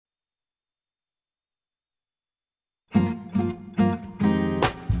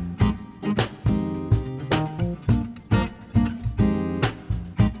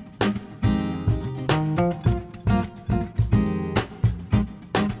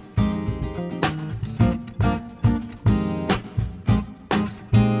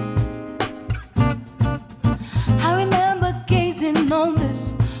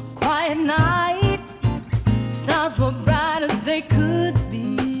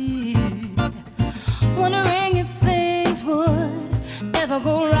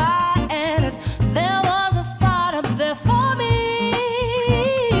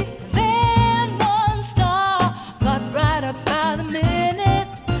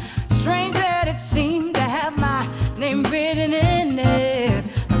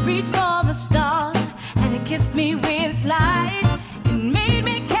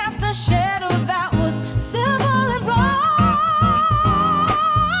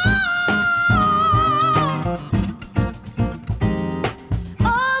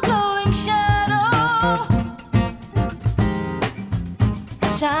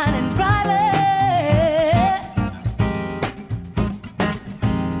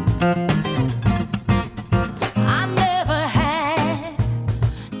I never had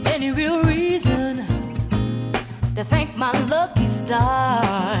any real reason to thank my lucky star,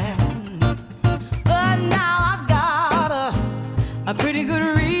 but now I've got a pretty good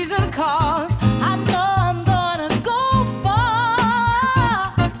reason, 'cause I know I'm gonna go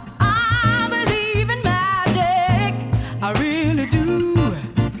far. I believe in magic, I really do.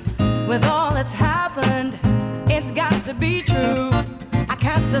 With all that's happened, it's got to be true. I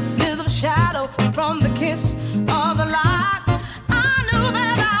cast a slither of shadow from the kiss of the light. I knew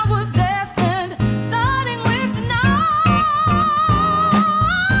that I was destined, starting with tonight.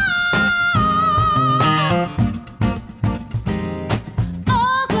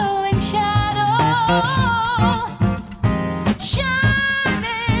 Oh, glowing shadow,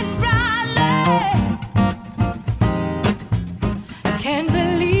 shining brightly. Can't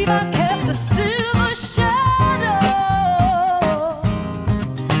believe I cast a silver shadow,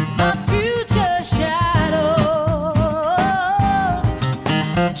 my future shadow,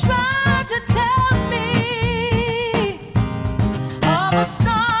 tried to tell me of a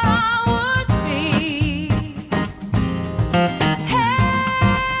star I would be. Hey,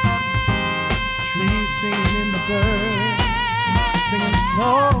 Trees singing in the birds, singing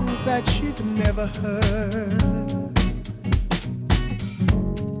songs that you've never heard.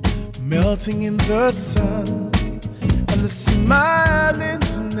 Melting in the sun, and the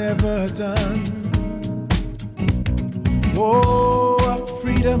smiling's never done. Oh,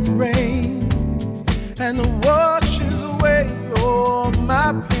 freedom reigns and washes away all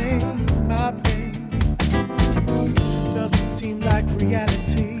my pain, my pain. Doesn't seem like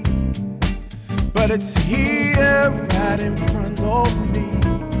reality, but it's here right in front of me.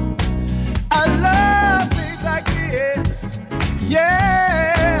 I love things like this,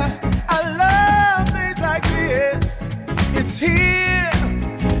 yeah. I love things like this. It's here,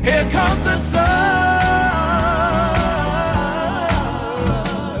 here comes the sun.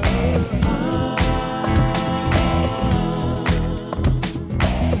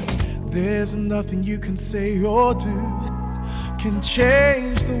 There's nothing you can say or do can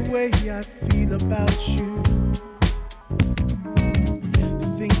change the way I feel about you.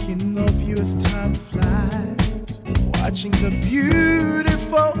 Thinking of you as time flies, watching the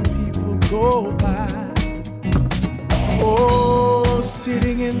beautiful people go by. Oh,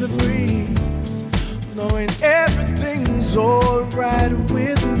 sitting in the breeze, knowing everything's alright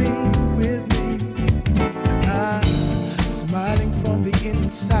with me, with me. I'm smiling from the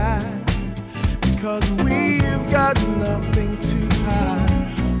inside, because we've got nothing to hide.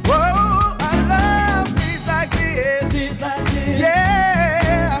 Whoa, I love things like this. things like this.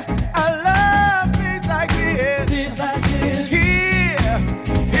 Yeah, I love things like this. Things like this. It's here,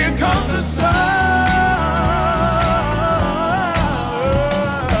 here comes the sun.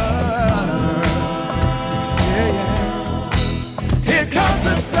 Yeah, yeah. Here comes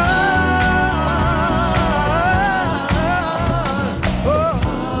the sun.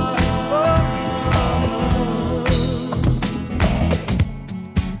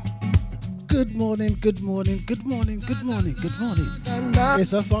 Good morning, good morning, good morning, good morning, good morning.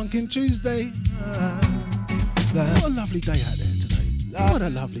 It's a Funkin Tuesday. What a lovely day out there today. What a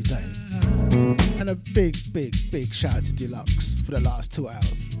lovely day. And a big, big, big shout out to Deluxe for the last 2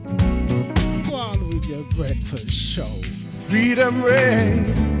 hours. Go on with your breakfast show. Freedom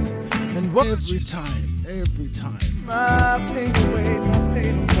reigns and Every time, every time. my pain away, my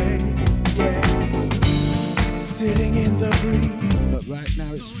pain away. Yeah. Sitting in the breeze. But right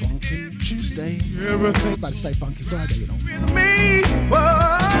now it's Funkin Tuesday. I was Everything about to say Funky Friday, you know. with me. Whoa,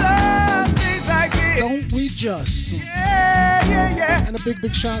 I love things like this. Don't we just? Yeah, yeah, yeah. And a big,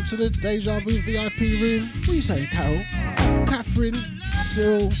 big shout out to the Deja Vu VIP room. What are you saying, Carol? Catherine,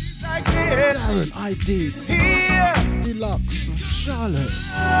 Cyril, Like this. Darren, I did. Here. Deluxe, Charlotte,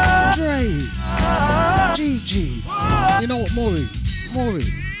 Dre, Gigi. You know what, Maury.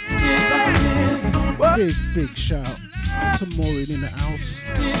 Big, big shout to Maureen in the house.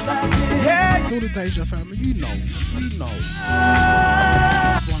 Yeah. To all the Deja family, you know. It's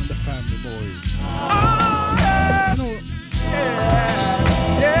one of the family, Maureen. You know what?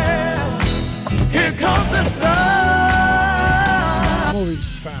 Yeah. Here comes the sun.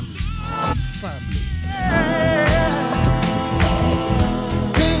 Maureen's family. Family.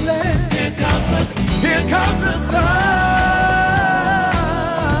 Here comes the sun.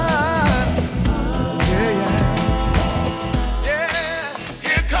 Yeah, yeah. Yeah.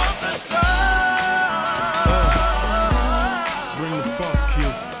 Here comes the sun. Bring the funk, Q.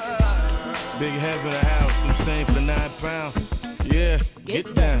 Big head for the house, I'm saying for 9 pounds. Yeah, get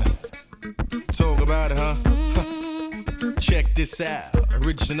down. Talk about it, huh? Check this. this out,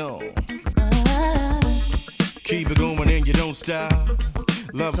 original. Keep it going and you don't stop.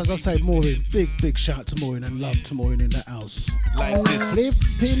 Love. So as I say, Maureen, big shout to Maureen and love to Maureen in the house. Like this.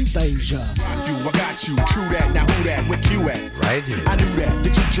 Flippin' Deja. I got you, true that, now who that, where Q at? Right here. I knew that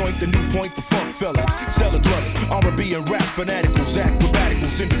you joint the new point for funk fellas, cellar dwellers, R&B and rap fanaticals,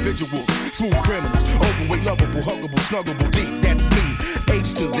 acrobaticals, individuals, smooth criminals, overweight, lovable, huggable, snuggable, deep, that's me.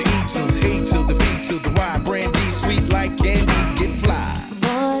 H to the E to the E to the V to the Y, brandy, sweet like candy, get fly.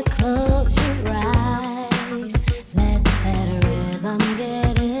 Boy, close your eyes, let that rhythm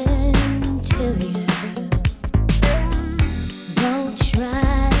get into you. Don't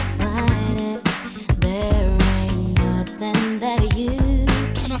try to fight it, there ain't nothing that you.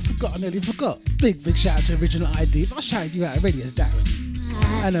 And I nearly forgot. Big shout out to Original ID. I shouted you out already as Darren.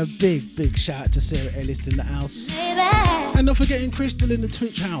 And a big shout out to Sarah Ellis in the house. Baby, And not forgetting Crystal in the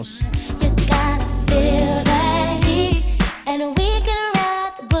Twitch house. you gotta feel that heat, and we can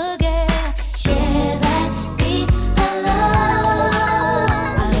ride the boogie, share that beat alone.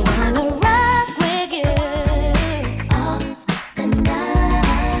 I wanna rock with you all the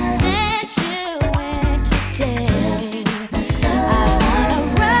night since you went to jail. I wanna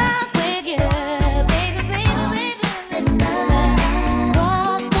rock with you, baby, all the night,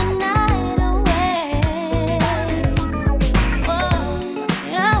 rock the night away.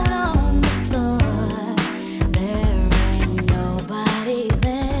 Oh, out on the floor, there ain't nobody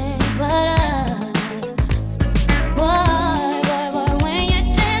there but us. Boy, when you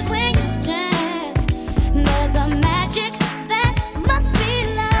dance, there's a magic that must be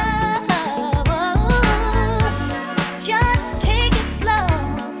love. Just take it slow.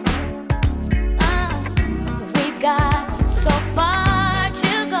 We've got so far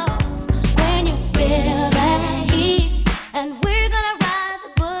to go. When you feel that heat, and we're gonna ride the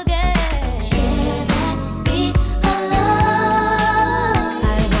boogie, share that beat alone. I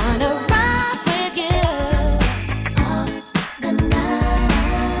wanna rock with you all the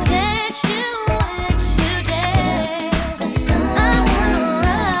night since you went to jail. I wanna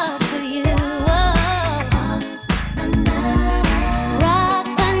rock with you all the night, rock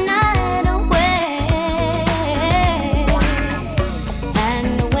the night away.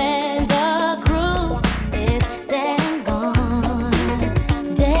 And when the groove is dead and gone,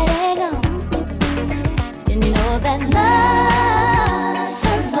 you know that love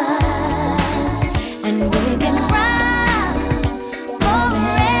survives, and we can ride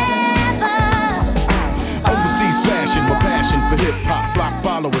forever. Overseas fashion, my passion for hip-hop, flock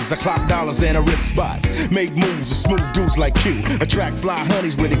followers, I clock dollars and I rip spots, make moves with smooth dudes like Q, attract fly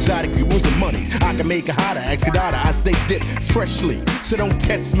honeys with exotic jewels and monies. I can make it hotter, ask Kadada, I stay dipped freshly, so don't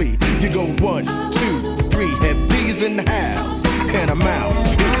test me. You go 1, 2, 3, have these in the house, and I'm out.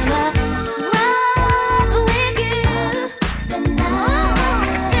 Peace. Rock with you the night,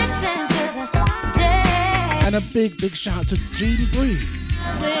 dancing to the day. And a big shout out to Jean Bree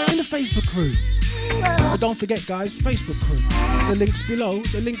in the Facebook crew. But don't forget, guys, Facebook crew. The links below.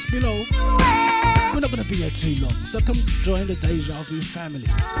 We're not going to be here too long, so come join the Deja Vu family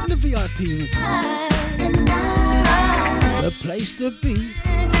in the VIP room. The place to be.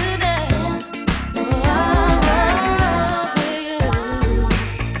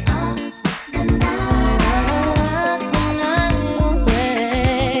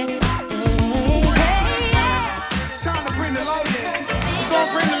 Time to bring the light in.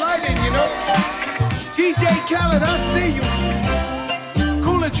 Gonna bring the light in, you know. DJ Khaled, I see you.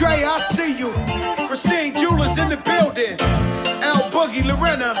 Cooler Dre, I see you. Christine Jewelers in the building. L Boogie,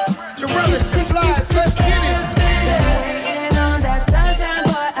 Lorena, Torellis, the Flies, let's get it. Waiting on that sunshine,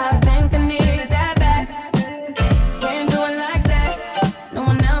 boy, I think I need that back. Can't do it like that. No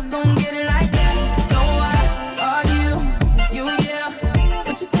one else gon' get it like that. So why are you, yeah?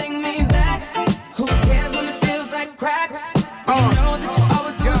 Would you take me back? Who cares when it feels like crack? You know that you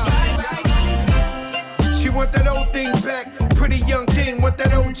always do right. She want that old thing back. Pretty young thing with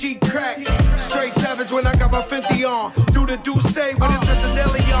that OG crack. Straight savage when I got my 50 on. Do the do say when it's a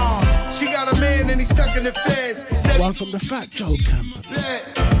deli on. She got a man and he's stuck in the feds. Said One from the Fat Joe camp. that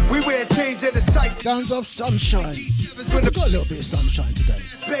we wear chains at the site. Sounds of sunshine. When We've the got a little bit of sunshine today.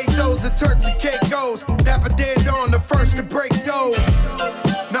 Bezos and Turks and Caicos. Dapper Dan Dawn, the first to break those.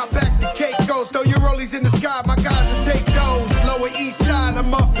 Now back to Caicos. Throw your rollies in the sky, my guys will take those. Lower East Side,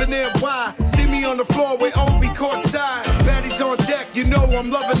 I'm up in NY. See me on the floor with Obi courtside. Baddies on deck, you know I'm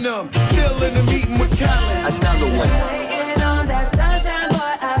loving them. Still in the meeting with Khaled. Another one. Waiting on that sunshine,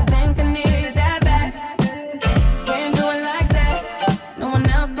 boy, I think I need that back. Can't do it like that. No one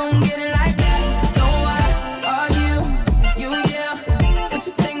else gon' get it like that. So why are you, yeah? Would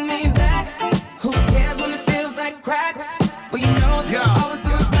you take me back? Who cares when it feels like crack? Well, you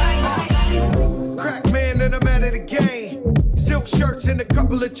a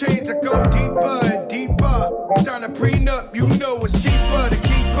couple of chains, I go deeper and deeper. Sign a prenup, you know it's cheaper to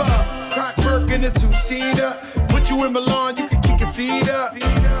keep up. Crack work in a two-seater. Put you in Milan, you can kick your feet up.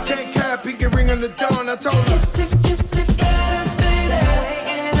 10 cap, pinky ring on the dawn, I told her. Kiss it better, baby.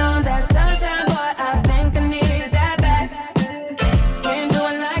 Waiting on that sunshine, boy, I think I need that back. Can't do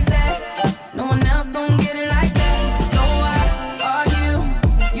it like that. No one else gon' get it like that. So why are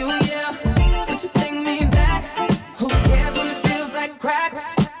you, yeah? Would you take me back? Who cares when it feels like crack?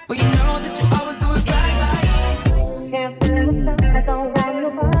 Well, you know that you always do it right. Can't feel the sun, I don't want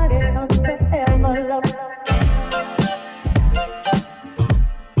nobody else to ever love.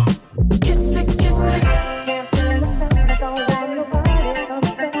 Kiss it. Can't feel the sun, I don't want nobody else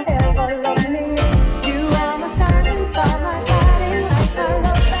to ever love me. You are my shining star, my guiding light, my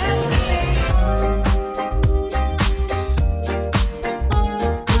love fantasy.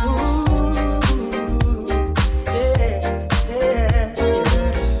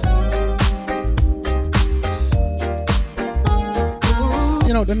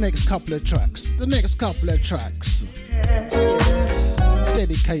 You know, the next couple of tracks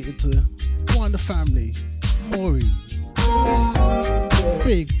dedicated to one, the family, Maureen.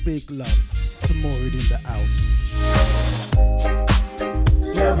 Big love to Maureen in the house.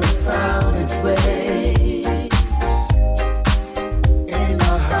 Love has found its way in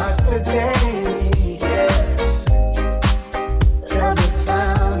our hearts today. Love has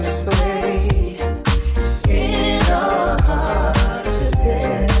found its way in our hearts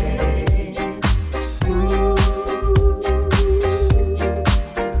today.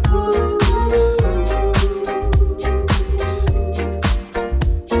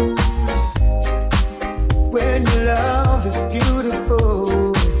 When your love is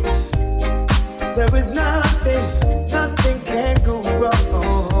beautiful, there is nothing can go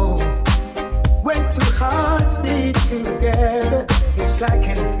wrong. When two hearts beat together, it's like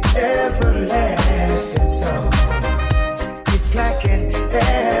an everlasting song. It's like an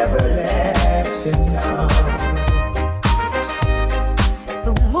everlasting song.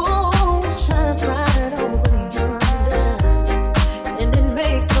 The moon shines right over yonder, and it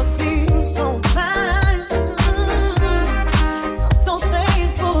makes me feel so fine. I'm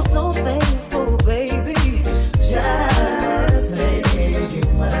so thankful, baby. Just made you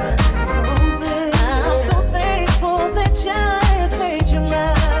mine. I'm so thankful that just made you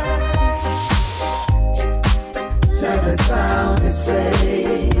mine. Love has found its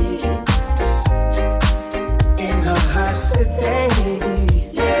way in our hearts today.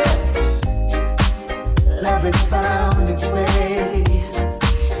 Love has found its way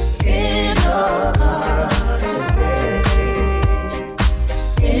in our hearts today.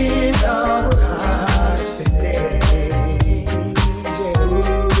 In our hearts today.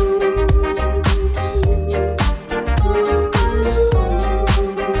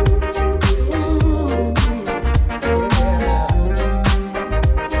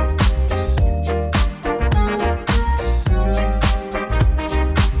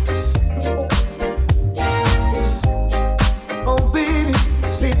 Oh baby,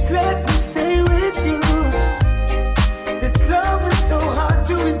 please let me stay with you. This love is so hard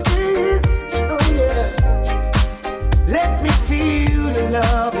to resist. Oh yeah. Let me feel the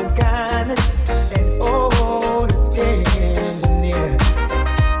love and kindness and all the tenderness.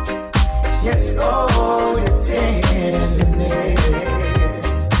 Yes, all the tenderness.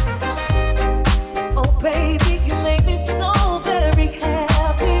 Oh baby, you make me so very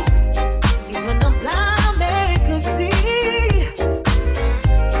happy. Even a blind man could see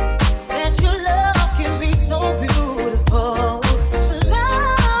that your love can be so beautiful.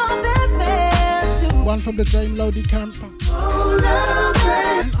 Love that's meant to One from the Dame Lodi Camper oh, love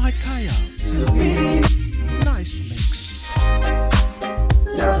and that's Ikea. to be. Nice mix.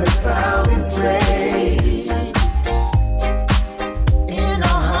 Love has found its way in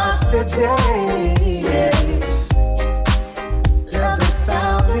our hearts today. Love has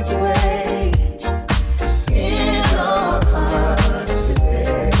found its way in our hearts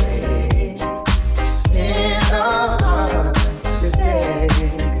today. In our hearts today.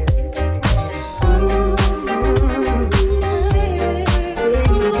 Ooh.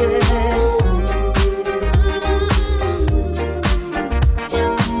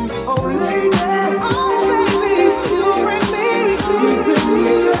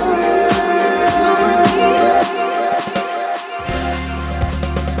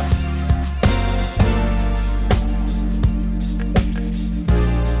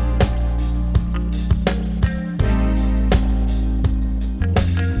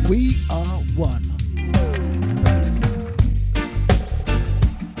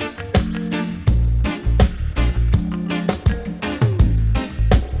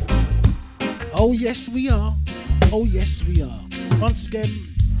 Oh yes we are. Oh yes we are. Once again,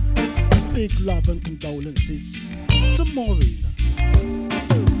 big love and condolences to Maureen,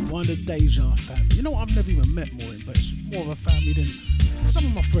 one of the Deja family. You know what, I've never even met Maureen, but she's more of a family than some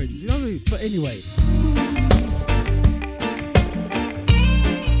of my friends, you know what I mean? But anyway.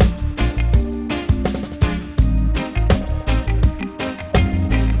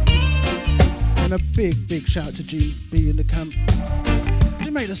 And a big shout out to Gene B in the camp.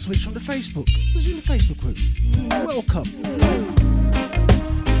 You made a switch from the Facebook. Was you in the Facebook group? Welcome.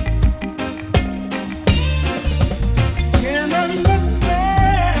 Can't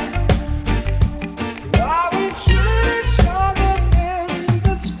understand why we treat each other in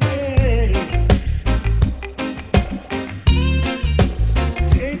this way.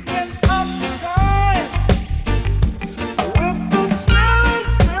 Taking up time with the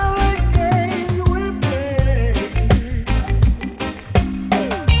silly game we play.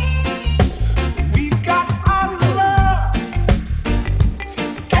 We've got our love,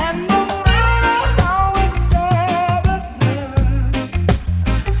 and no matter how it's said and done,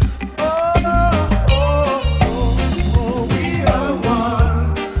 we are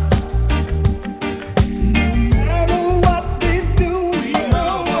one. No matter what we do, we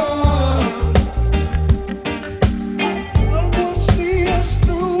are one. Love will see us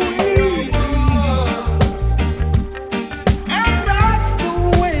through, we are. And that's the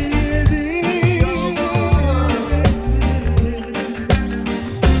way it is.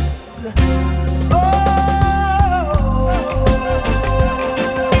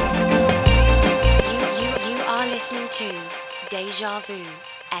 You are listening to Deja Vu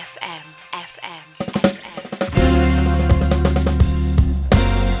FM.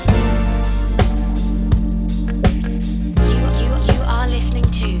 You are listening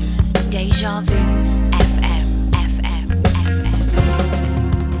to Deja Vu FM.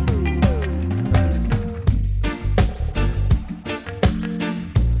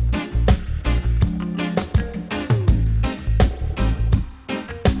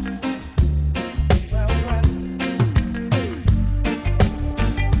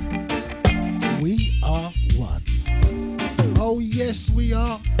 We are one. Oh yes we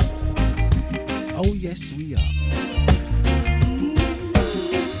are. Oh yes we are.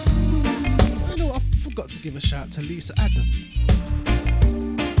 You know, I forgot to give a shout out to Lisa Adams.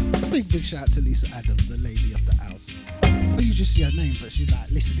 Big shout out to Lisa Adams, the lady of the house. I usually see her name, but she's like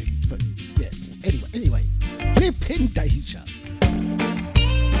listening. But yeah, anyway. Flipping Deja.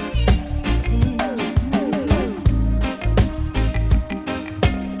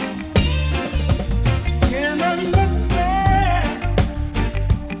 Can't understand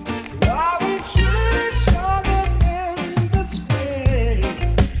why we treat each other in this way.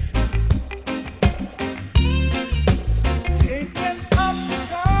 Taking up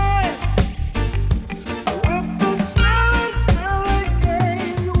time with the silly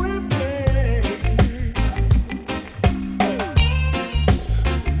game we play.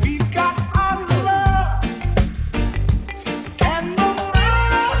 We've got our love, and no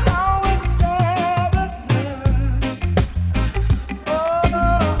matter how it's said and done,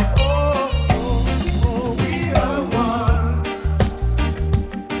 we are one.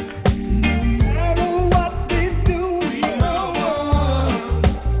 No matter what we do, we are one.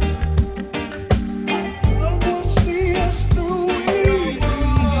 Love will see us through, we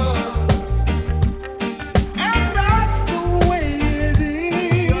are. And that's the way it is.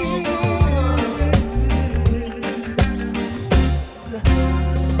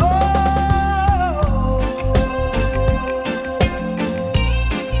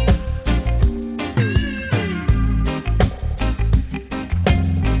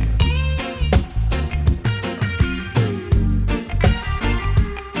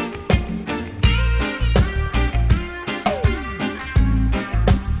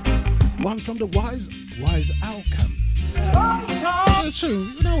 One from the Wise Owl camp. Sometimes Yeah, tune,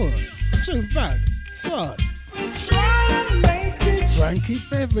 you know what? Tune bad. What? we try to make it Frankie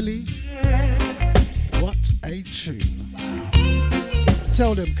Beverly. What a tune.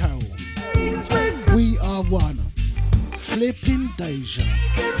 Tell them, Carol. We are one. Flipping Deja.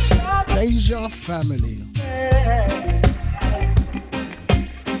 Deja family.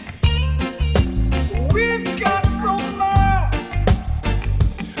 We've got so much.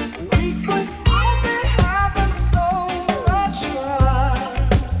 We could all be having so much fun.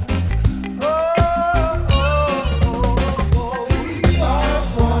 We are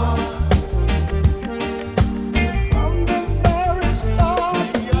one. From the very start,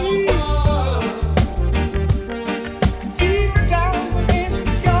 we are. Deep down in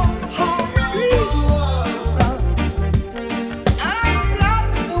your heart, we are. And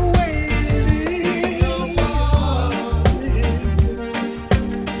that's the way it is.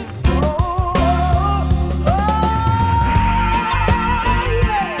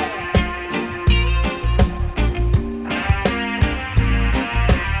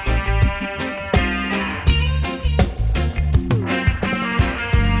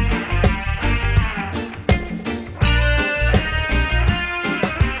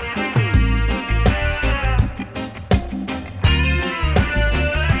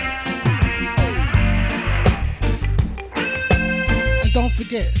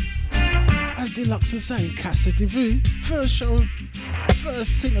 Deluxe was saying Casa de Vu. First show,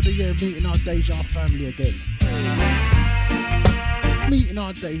 first thing of the year, meeting our Deja family again. Meeting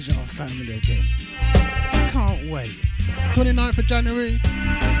our Deja family again. Can't wait. 29th of January,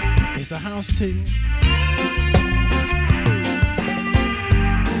 it's a house thing.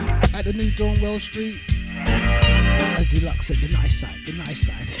 At the new Dornwell Street. As Deluxe said, the nice side, the nice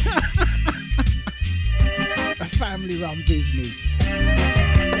side. A family run business.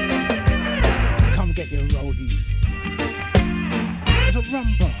 Come get your roadies. It's a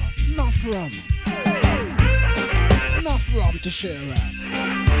rum bar, enough rum. Enough rum to share around.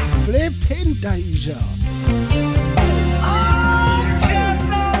 Flipping Deja.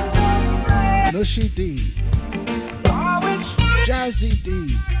 Nushy D. Jazzy D.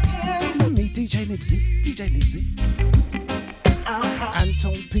 Me, DJ Nibbsy.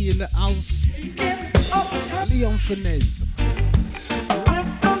 Anton P in the house. Leon Finesse.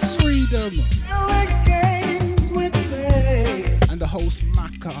 Freedom. And the whole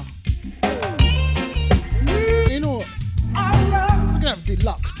smacker. You know what? We're gonna have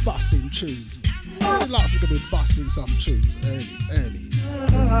Deluxe bussing tunes. Deluxe is gonna be bussing some tunes early.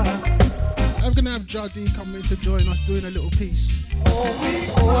 I'm gonna have Jody come in to join us doing a little piece.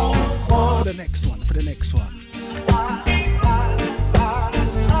 For the next one.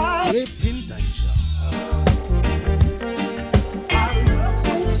 Flipping Deja.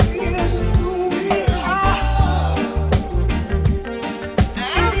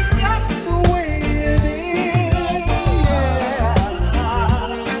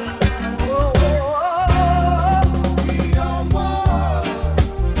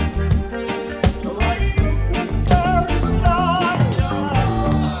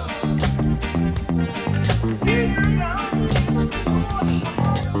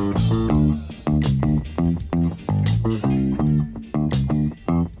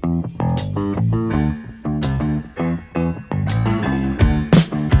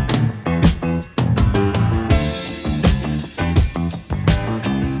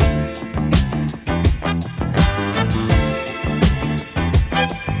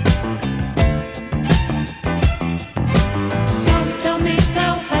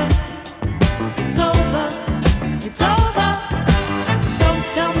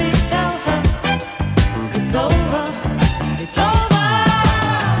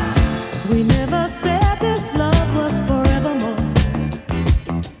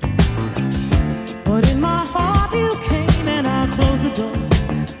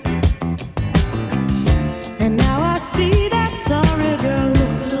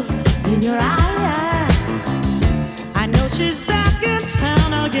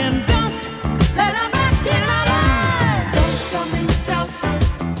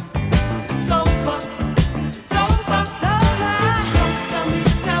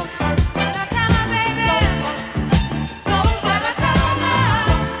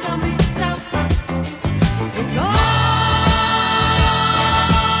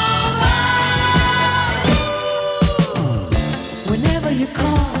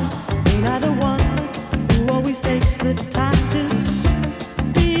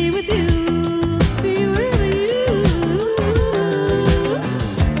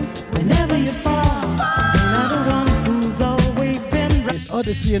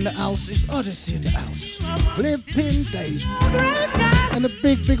 Odyssey in the house, it's Odyssey in the house. Flipping Deja. And a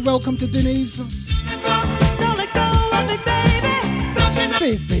big welcome to Denise.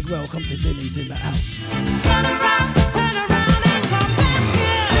 Big welcome to Denise in the house. Turn around and come back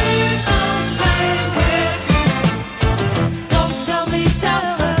here. Don't tell me, tell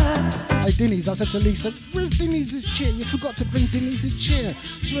her. Hey Denise, I said to Lisa, where's Denise's chair? You forgot to bring Denise's chair.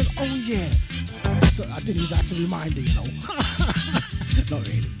 She went, oh yeah. So Denise had to remind her, you know. Not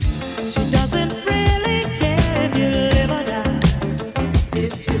really. She doesn't really care if you live or die.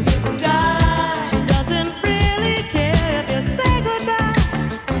 If you live or die. She doesn't really care if you say goodbye.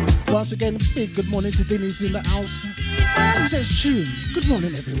 Once again, big good morning to Denise in the house. Who says tune? Good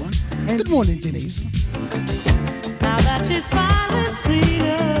morning, everyone. Good morning, Denise. Now that she's finally seen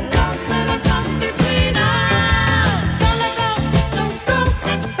her, don't let her come between us. Don't let go, don't go,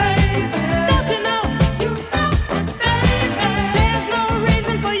 baby. Don't you know, baby. There's no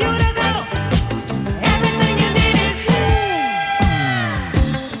reason for you to go. Everything you need is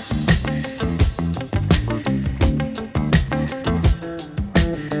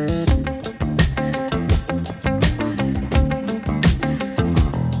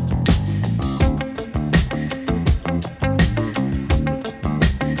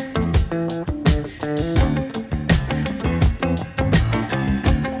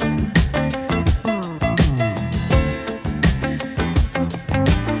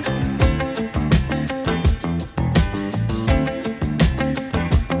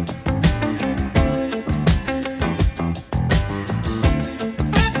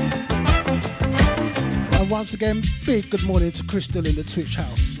once again, big good morning to Crystal in the Twitch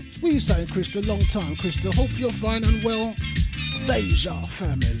house. What are you saying, Crystal? Long time, Crystal. Hope you're fine and well. Deja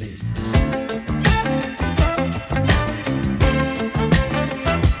family.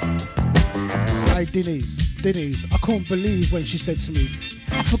 Hey, Denise, I can't believe when she said to me,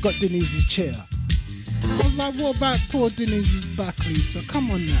 I forgot Denise's chair. I was like, what about poor Denise's back, Lisa? Come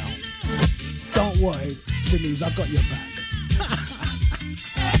on now. Don't worry, Denise, I got your back.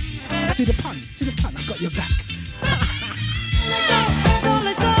 See the pun, I got your back. Don't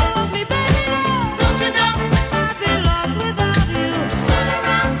let go of me, baby, no. Don't you know I'd be lost without you? Turn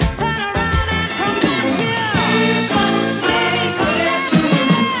around and come back here. Please don't say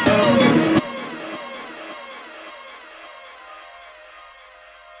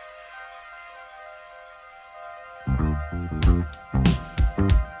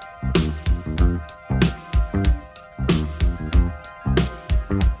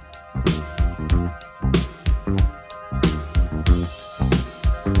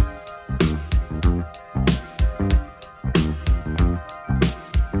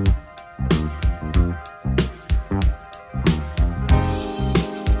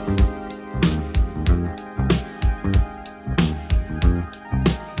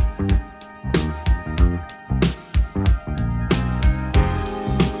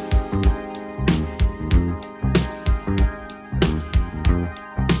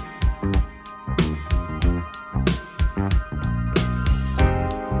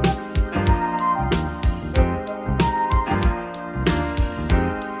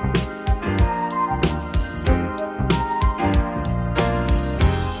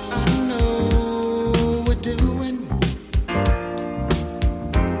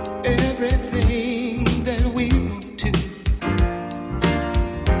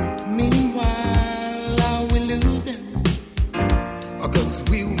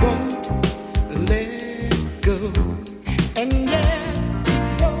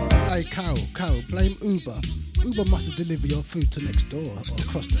Uber must have delivered your food to next door or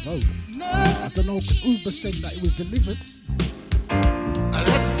across the road. I don't know, because Uber said that it was delivered.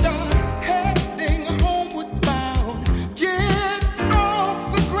 Let's start heading homeward bound. Get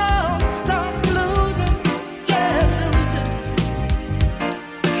off the ground. Stop losing. Yeah, losing.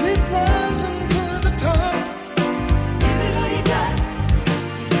 Keep rising to the top. Give it all you got.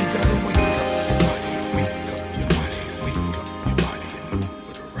 You gotta wake up your body, wake up your body and move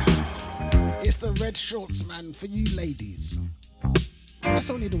it around. It's the red shorts, man, for you ladies. That's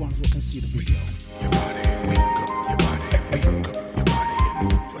only the ones who can see the video. Your body, wake up your body, wake up your body and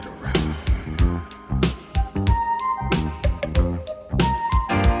move it around.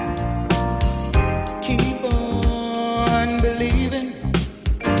 Keep on believing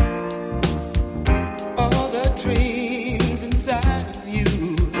all the dreams inside of you,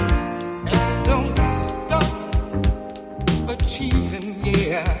 and don't stop achieving,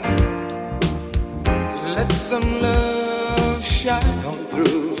 yeah. Let some love shine on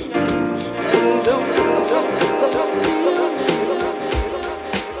through, and don't fight the feeling.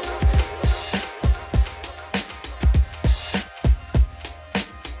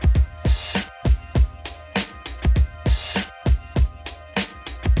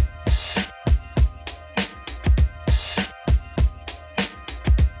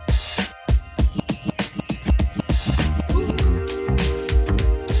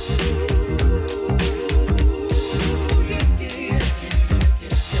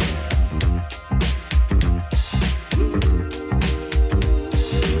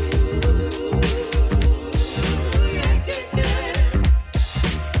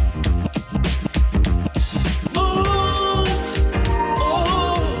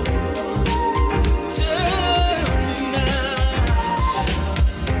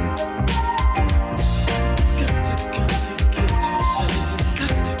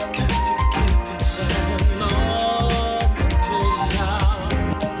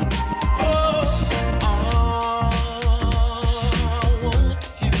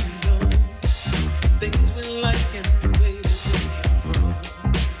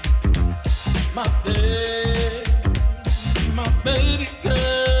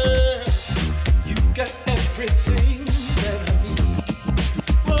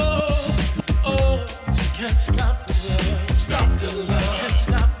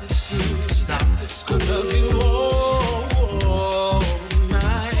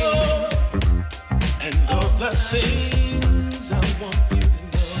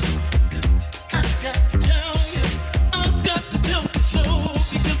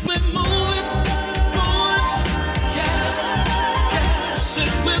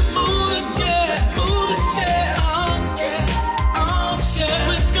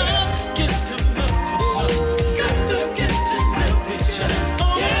 Get to know.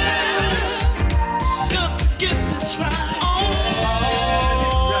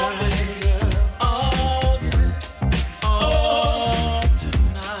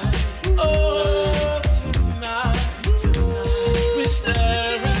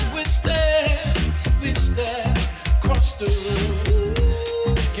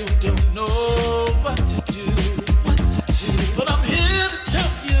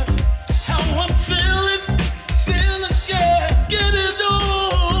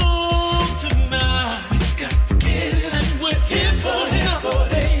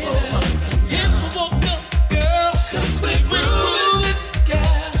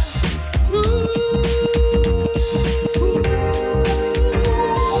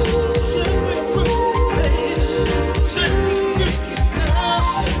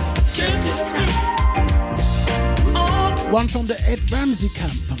 One from the Ed Ramsey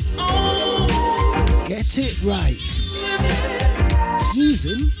camp. Get it right.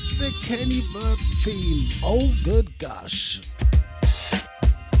 Using the Kenny Burke theme. Oh, good gosh.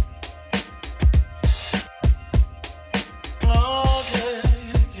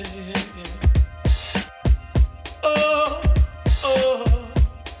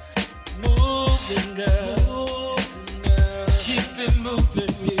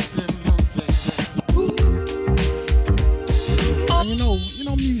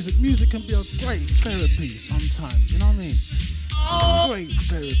 Music can be a great therapy sometimes, you know what I mean? Great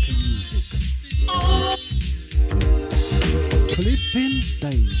therapy music. Flipping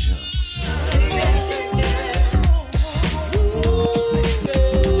Deja.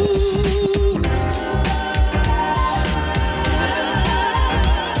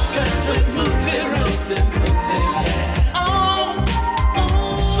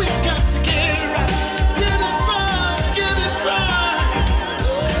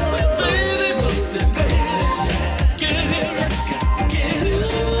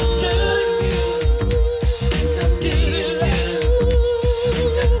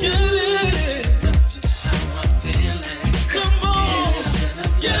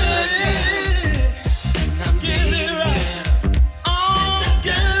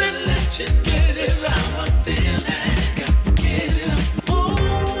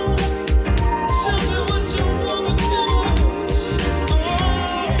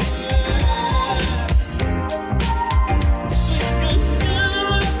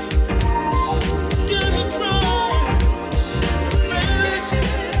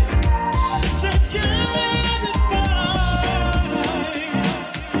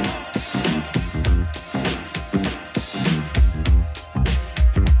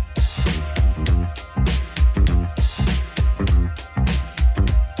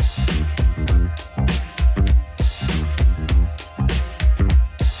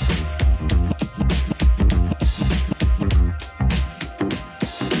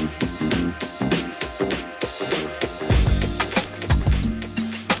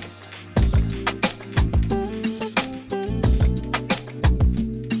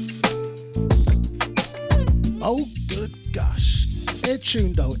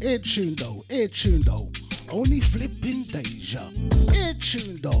 Air tune though, only flipping Deja. Air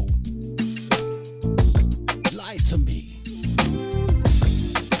tune though, lie to me.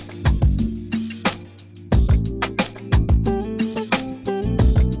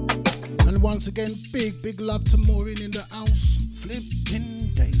 And once again, big love to Maureen in the house.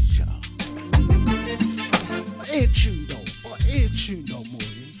 Flipping Deja. Air tune though,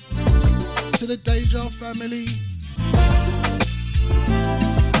 Maureen. To the Deja family.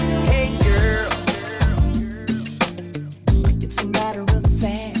 Hey girl, it's a matter of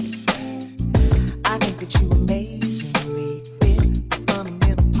fact. I think that you amazingly fit the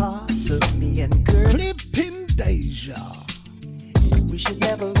fundamental parts of me, and girl, flipping Deja. We should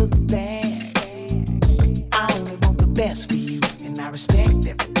never look back. I only want the best for you, and I respect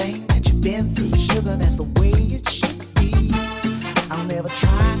everything that you've been through. Sugar, that's the way it should be. I'll never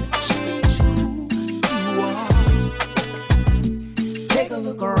try to change who you are. Take a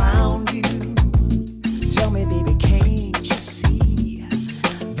look around you. Tell me, baby, can't you see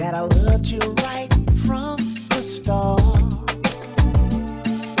that I loved you right from the start?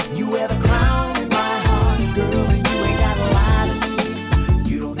 You wear the crown in my heart, girl, and you ain't gotta lie to me.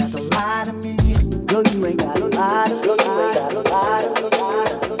 You don't have to lie to me, girl. You ain't gotta lie to me. Girl, you ain't gotta lie to me.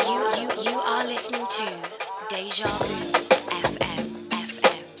 You are listening to Deja Vu.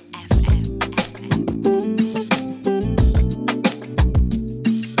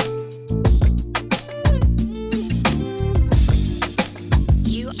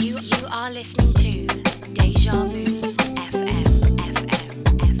 Listening to Deja Vu FM.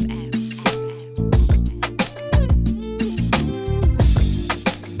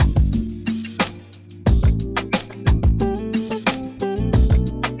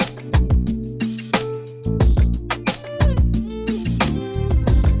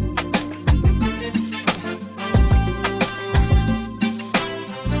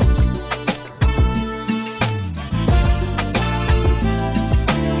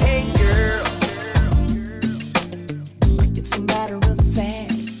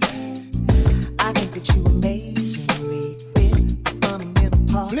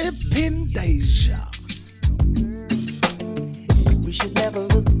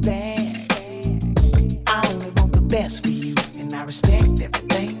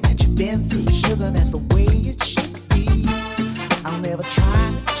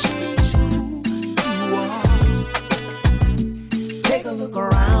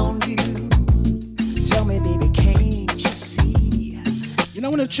 You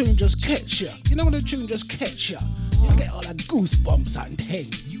know when a tune just catch you? You know when a tune just catch you? You get all that goosebumps and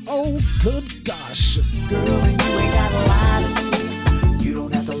things. Oh, good gosh. Girl, you ain't got to lie to me. You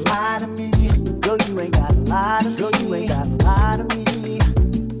don't have to lie to me. Girl, you ain't got to lie to me. Girl, you ain't got to lie to me.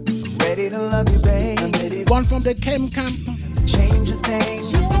 I'm ready to love you, babe. I'm ready to One from the Chem Camp. change a thing.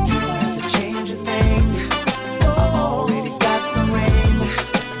 You don't have to change a thing. I already got the ring.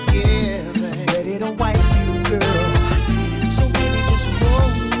 Yeah, I'm ready to wipe you, girl. So baby, just roll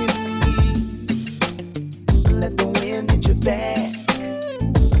with me. Let the wind hit your back.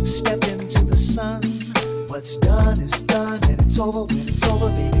 Step into the sun. What's done is done, and it's over when it's over,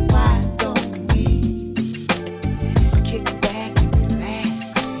 baby. Why don't we kick back and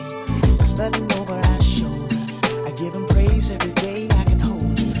relax? There's nothing over our shoulder. I give him praise every day. I can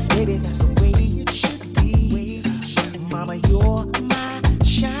hold you, baby. That's the way it should be. Mama, you're my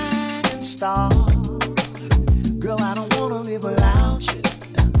shining star. Girl, I don't wanna live without you.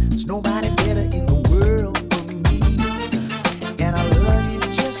 There's nobody better in the world for me. And I love you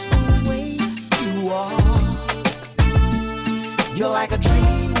just the way you are. You're like a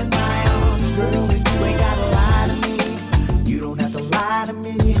dream in my arms, girl, and you ain't gotta lie to me. You don't have to lie to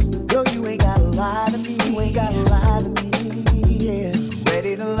me. Girl, you ain't gotta lie to me. You ain't gotta lie to me. Yeah. I'm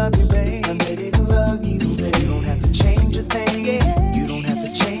ready to love you, babe. I'm ready to love you, babe. You don't have to change a thing. Yeah. You don't have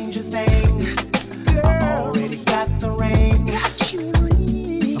to change a thing. Girl, I already got the ring. Got you.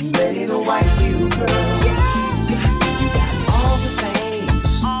 I'm ready to wipe you, girl. You got all the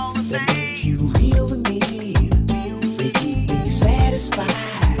things that make you real to me. They keep me satisfied.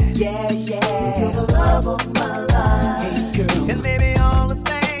 Yeah, yeah. You're the love of my life. Hey, girl. And maybe all the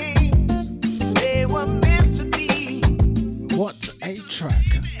things they were meant to be. What a track.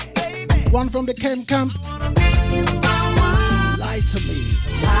 One from the Chem Camp. Wanna make you my wife. Lie to me.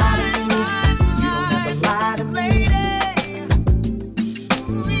 Lie to me. You don't have to lie to me.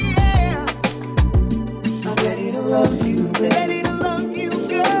 Ooh, yeah. I'm ready to love you, baby. Ready to love you, girl.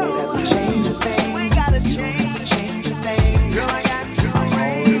 We don't have to change a thing. We gotta change a thing. Girl, I got you. I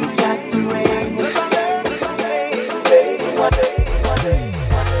already got the ring. 'Cause I love you, baby. One day.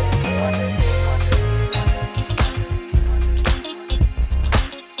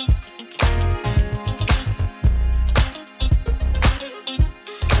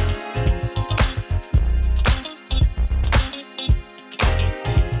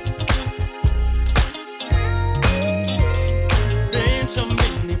 Been so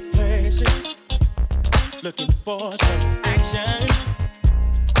many places looking for some action.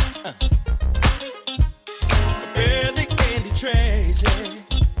 Barely any traces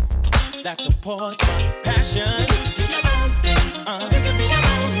that supports my passion.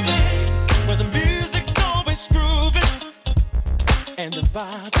 Where the music's always grooving and the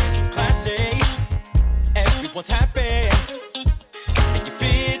vibe is classy. Everyone's happy and you're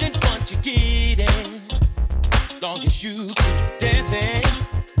feeling what you're getting. Long as you keep dancing,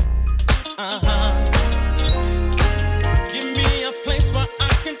 give me a place where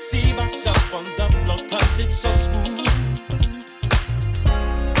I can see myself on the floor, 'cause it's so smooth.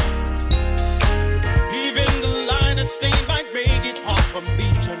 Even the line of stain might make it hard for me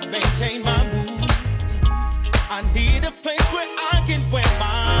to maintain my moves. I need a place where I can wear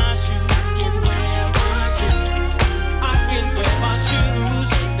my shoes. I can wear my shoes.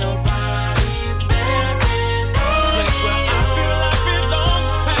 Ain't nobody stepping on. Place where I feel I belong.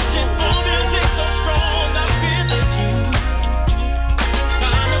 Passion for music so strong, I feel it too.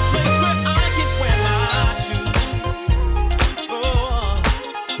 Find a place where I can wear my shoes. Oh.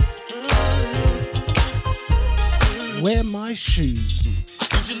 Wear my shoes. I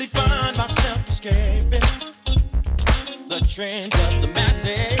usually find myself escaping the trends of the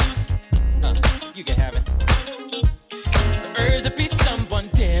masses. You can have it. The urge to be someone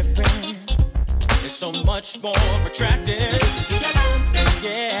different is so much more attractive.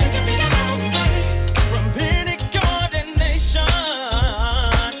 Yeah. From any coordination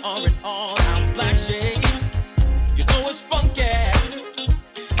or an all-out black shade, you know it's funky.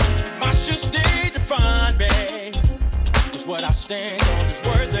 My shoes stay defined, babe. 'Cause what I stand on is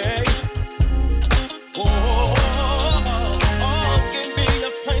worthy. Give me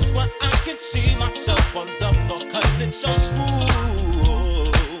a place where I can see myself on the floor, 'cause it's so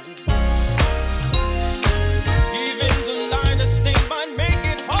smooth. Even the line of stain might make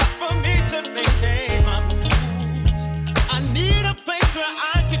it hard for me to maintain my moves. I need a place where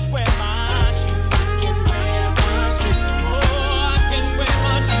I can wear my shoes. I can wear my shoes. Oh, I can wear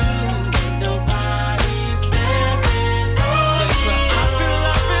my shoes. Ain't nobody stepping on. Place where I feel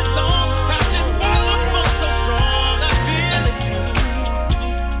I belong. Passion for the fun so strong, I feel it too.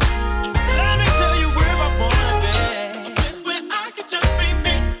 Let me tell you where I wanna be. A place where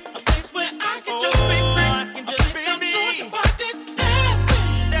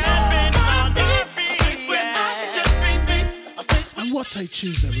What a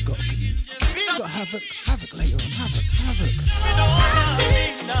Tuesday we got for you. We got Havoc later on. Havoc.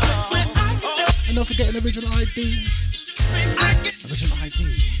 And don't forget an original ID. Original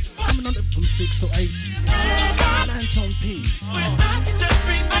ID. Coming on it from 6 to 8. And Anton P.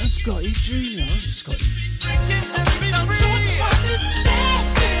 And Scotty Jr. Scotty.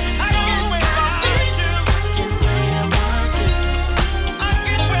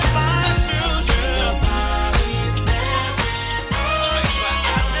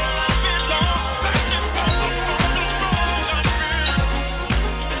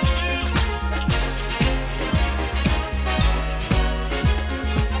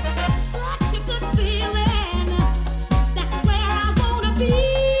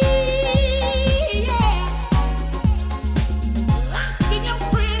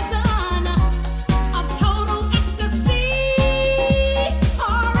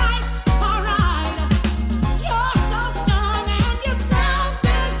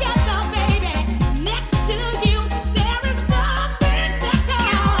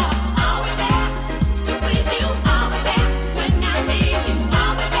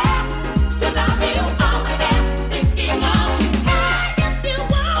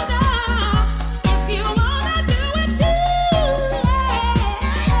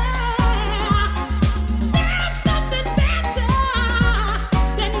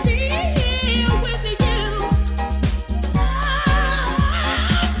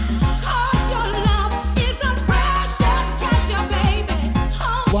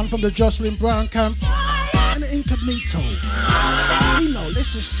 From the Jocelyn Brown camp and the Incognito. We know,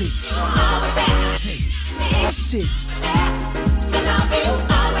 let's just sing. Sing.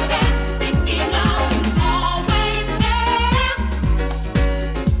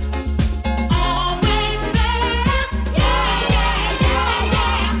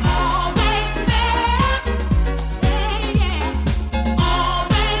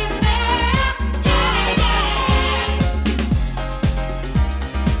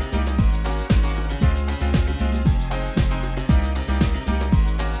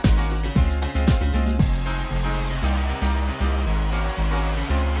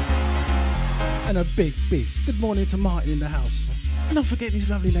 And a big good morning to Martin in the house. And not forgetting his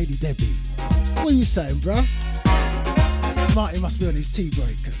lovely lady Debbie. What are you saying, bruh? Martin must be on his tea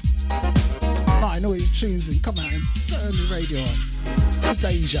break. Martin, all his tunes in. Come out and turn the radio on. To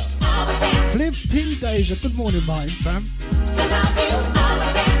Deja. Flipping Deja. Good morning, Martin, fam.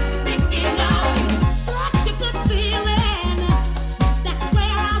 Such a good feeling. That's where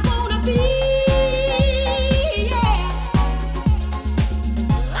I wanna be.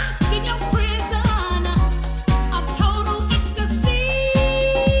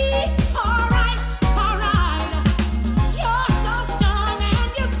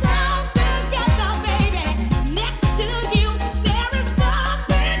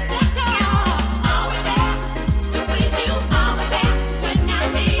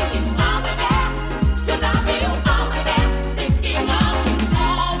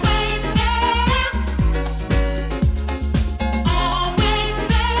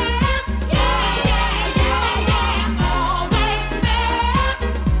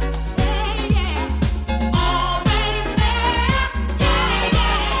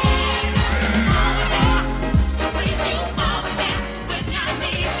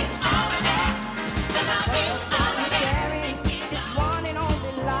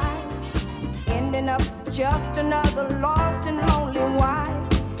 Just another lost and lonely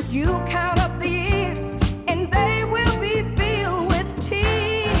wife. You count up the years and they will be filled with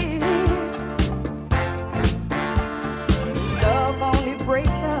tears. Love only breaks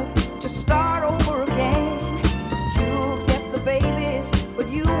up to start over again. You'll get the babies, but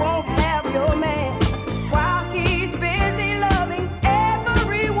you won't have your man. While he's busy loving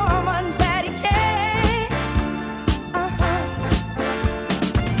every woman that he can.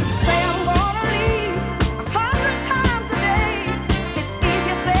 Say I'm gonna leave 100 times a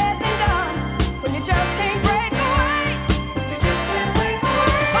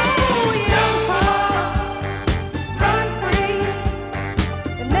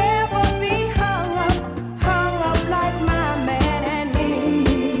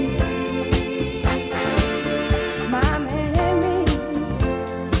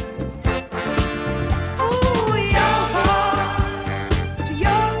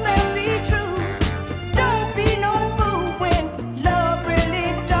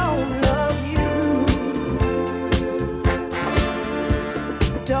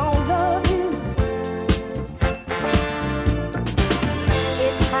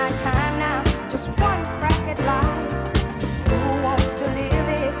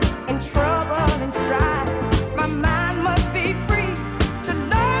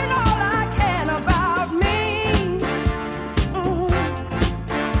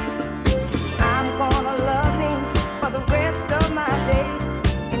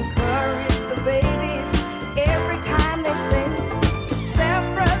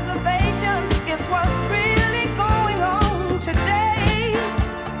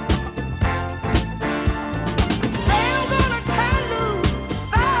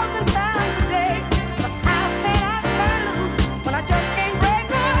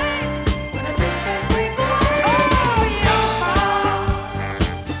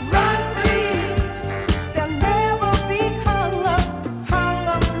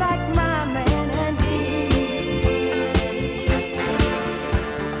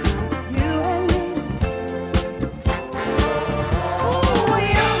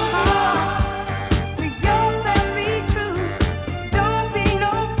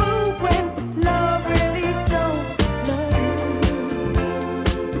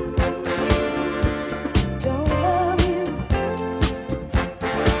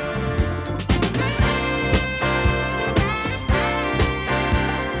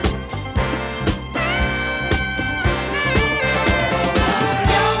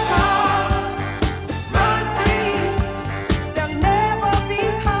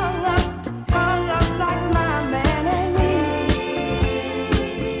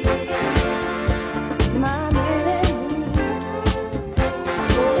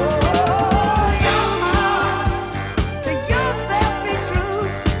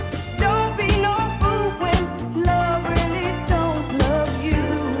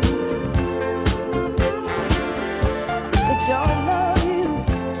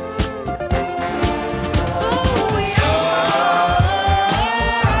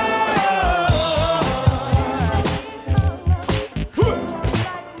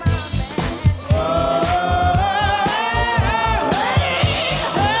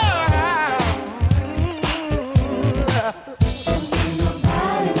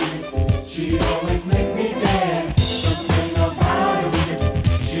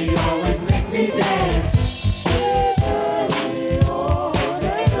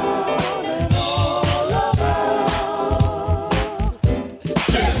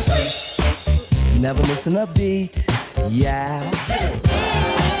never missing a beat. Yeah.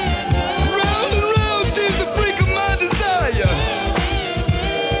 Round and round, she's the freak of my desire.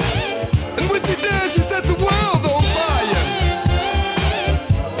 And when she does, she set the world on fire.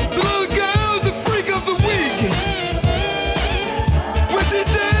 The little girl's the freak of the week. When she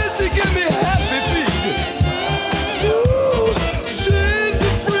does, she give me happy feet. Ooh, she's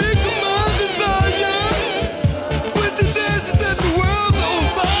the freak of my desire. When she does, she set the world on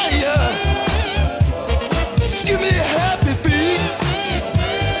fire. She give me happy feet.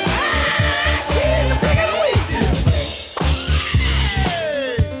 She's the freak of the week.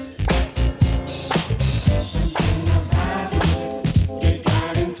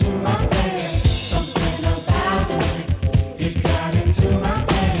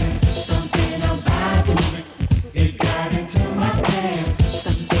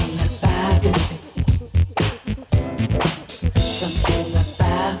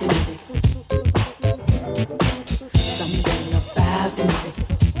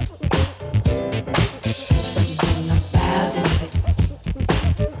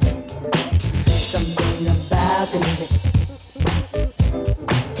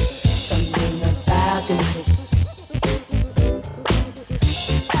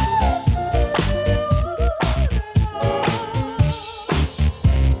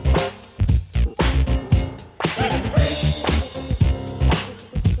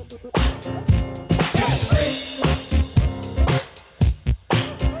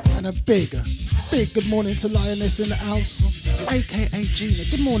 And a big good morning to Lioness in the house, aka Gina.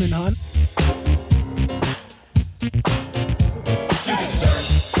 Good morning, hon.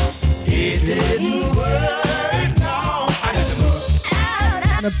 It didn't work, no.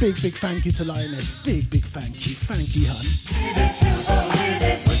 And a big thank you to Lioness. Big thank you. Thank you, hon.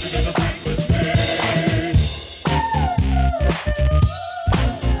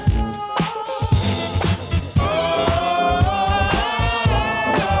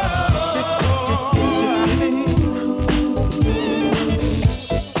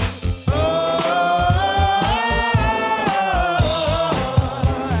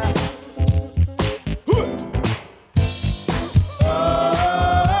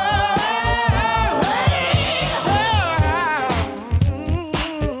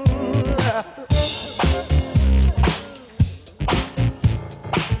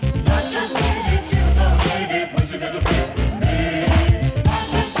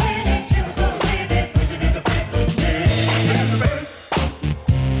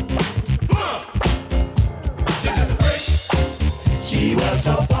 She was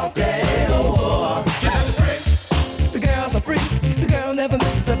so funky, oh, the girl's a freak, the girl never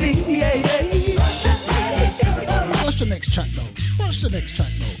misses a beat, yeah, yeah. Watch the next track though.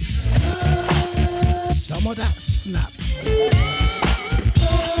 Some of that snap.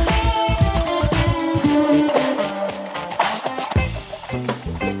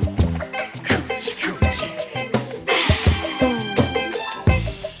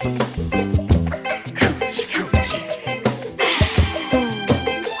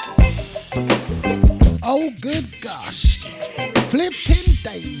 Oh, good gosh. Flipping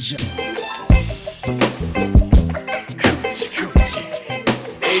danger.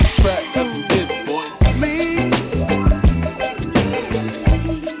 Track up the hits, boy. Me.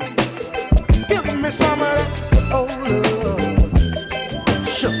 Give me some of that old love.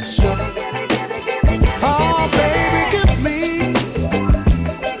 Sure. Oh, baby, give me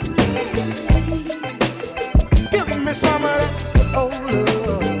some of that old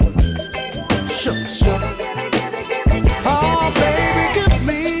love. Sure. Oh, baby, give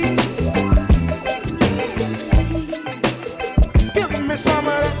me some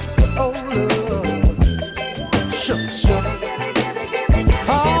of that old love. Sure.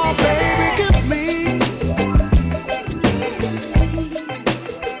 Oh, baby,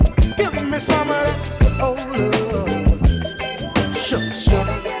 give me some of that old love. Sure.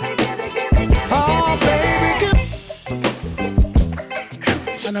 Oh, baby,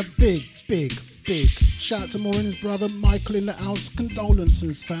 And a big shout out to Maureen's brother Michael in the house.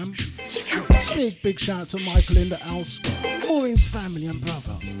 Condolences, fam. Big shout out to Michael in the house. Maureen's family and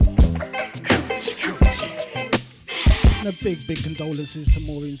brother. And a big condolences to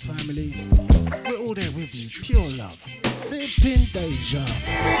Maureen's family. We're all there with you. Pure love. Flipping Deja.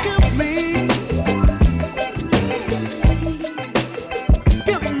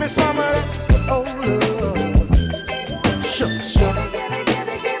 give me some of that old love. Sure.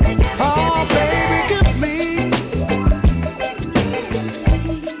 Oh, baby,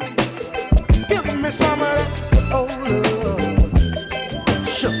 give me some of that old love.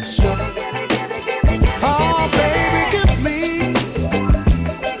 Sure. Oh, baby, give me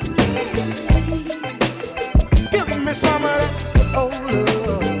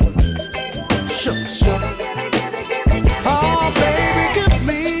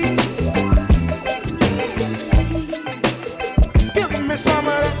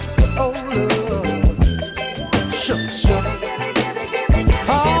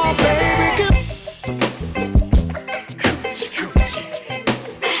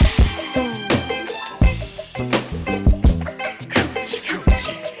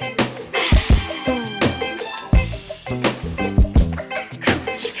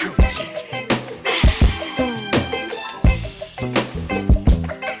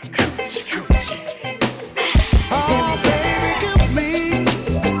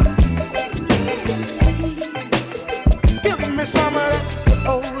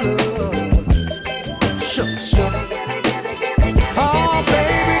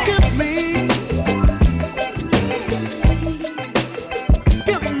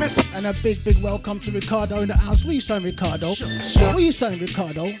And a big welcome to Ricardo in the house. What are you saying, Ricardo? What are you saying,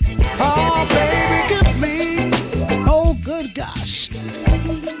 Ricardo? Oh, baby, give me. Oh, good gosh.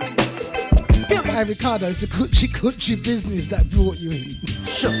 Hey, Ricardo, it's the coochie business that brought you in.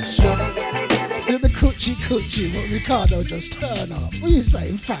 The coochie, what Ricardo just turn up. What are you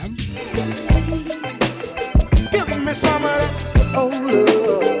saying, fam? Give me some of that. Oh,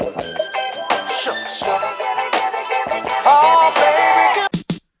 love. Oh, baby.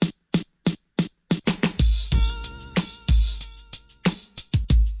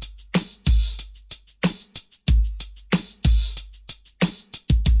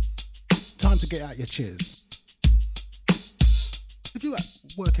 Time to get out your chairs. If you're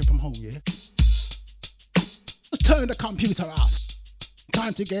working from home, yeah, just turn the computer off.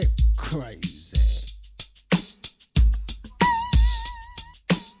 Time to get crazy.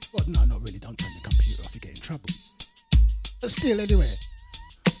 Well, no, not really. Don't turn the computer off. You get in trouble. But still, anyway.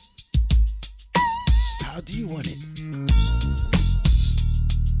 How do you want it?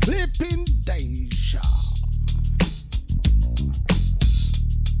 Flipping Deja.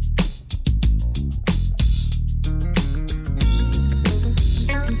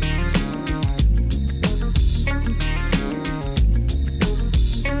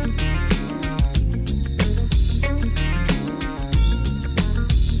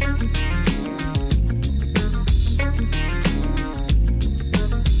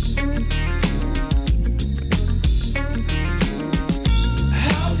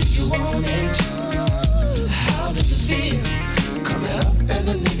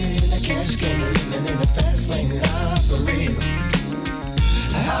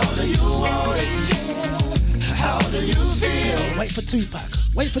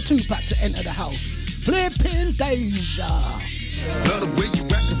 Wait for Tupac to enter the house. Flipping Deja. Love the way you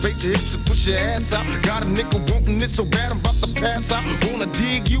activate your hips and push your ass out. Got a nigga wanting it so bad I'm about to pass out. Wanna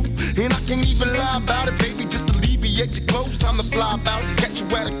dig you, and I can't even lie about it, baby. Just alleviate your clothes, time to fly about it. Catch you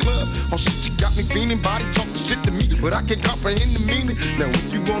at a club, oh shit, you got me feeling. Body talking shit to me, but I can't comprehend the meaning. Now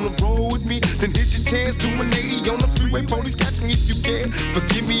if you wanna roll with me, then here's your chance. Do an 80 on the freeway, police catch me if you can.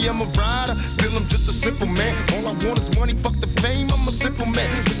 Forgive me, I'm a rider, still I'm just a simple man. All I want is money, fuck the fame, I'm a simple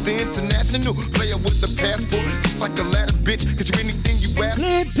man. Mr. International, player with the passport, just like a ladder, bitch. Get you anything you ask.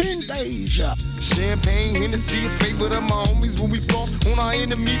 Flipping Deja. Champagne, Hennessy, a favorite of my homies when we floss on our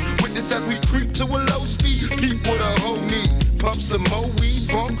enemies. Witness as we creep to a low speed. Peep with a whole need. Pump some more weed,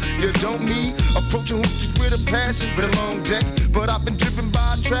 funk you don't need. Approaching hoochies with a passion, been a long day, but I've been driven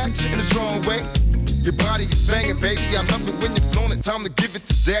by attraction in a strong way. Your body is banging, baby. I love it when you're flown it. Time to give it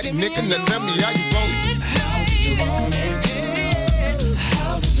to daddy, nigga. Now tell me how you want it. How do you want it?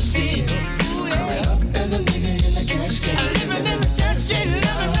 How does it feel? Coming up as a nigga in the cash game. Living in the cash game,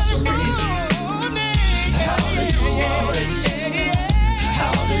 living morning. How do you want it? How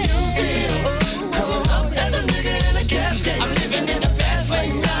do you feel? Coming up as a nigga in the cash game. I'm living in the fast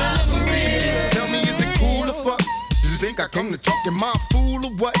lane, not for real. Tell me, is it cool or fuck? Do you think I come to talk in my fool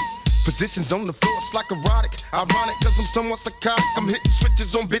or what? Positions on the floor, it's like erotic. Ironic, cause I'm somewhat psychotic. I'm hitting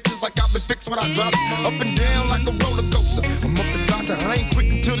switches on bitches like I've been fixed with hydraulics. Up and down like a roller coaster. I'm up beside you, I ain't quick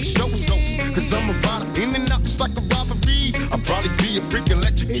until the show is over. Cause I'm a rider, in and out just like a robbery. I'll probably be a freak and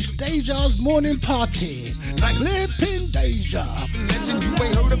let you. It's Deja's morning party. Like Flipping Deja. Legend, you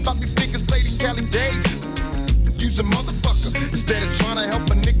ain't heard about these niggas play these Cali days. Use a motherfucker. Instead of trying to help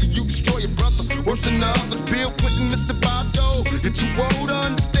a nigga, you destroy your brother. Worse than the others, Bill Clinton, Mr. Bob Dole. You're too old to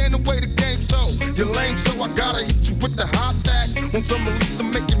understand the way the game's so. You're lame, so I gotta hit you with the hot facts. Want some release, I'm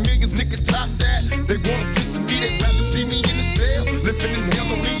making millions, niggas top that. They wanna sit to me, they rather see me in the cell, living in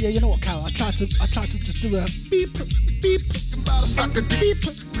hell on me. Yeah, you know what, Cal? I tried to just do a beep, beep. About a sucker beep.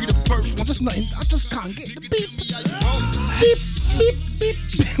 Be the first one. I just can't get the beep. Beep, beep, beep, beep,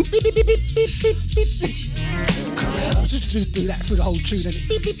 beep, beep, beep, beep, beep, beep. Just do that through the whole tune and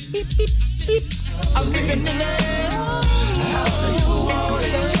beep, beep, beep, beep, beep. I'm living in there. How do you want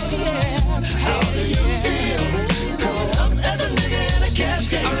it? How do you feel? Coming up as a nigga in a cash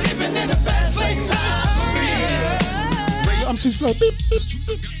game. I'm living in a fast lane, not for real. I'm too slow. Beep, beep, beep,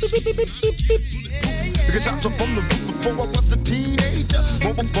 beep, beep, beep, beep, beep. Because I jumped from the roof before I was a teenager.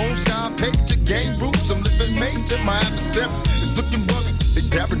 Mobile phone, sky pager, gang rules. I'm living major. My adversaries is looking worried. They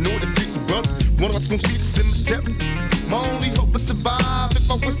paranoid and people worried. One of us gon' see the cemetery. My only hope is survive.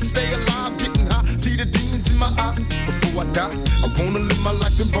 If I was to stay alive, getting high, see the demons in my eyes. Before I die, I wanna live my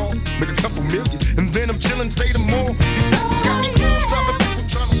life in ball, make a couple million, and then I'm chillin', fade them all. These taxes got me cool, stopping people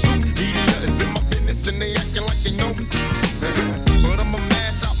trying to sue. Media is in my business and they acting like they know. But I'ma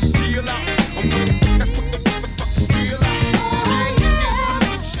mash out and peel out. I'm with it, that's what the motherfuckers steal out. Yeah, nigga, some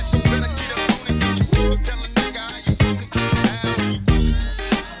new shit, so better get up on it. When you see me, tell a nigga how you want it.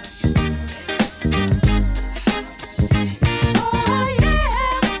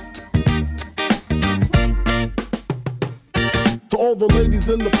 the ladies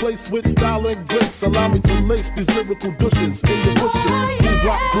in the place with style and grace. Allow me to lace these lyrical douches in the bushes. Who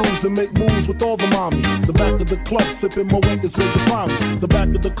rock grooves and make moves with all the mommies. The back of the club, sipping my weight is where you find me. The back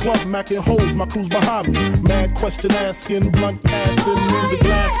of the club, macking holes, my crew's behind me. Mad question asking, blunt passing, music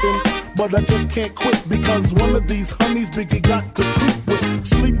lasting. But I just can't quit because one of these honeys Biggie got to creep with.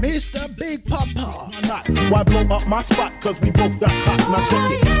 Sleep, Mr. Big Papa. Not. Why blow up my spot? Cause we both got hot. Now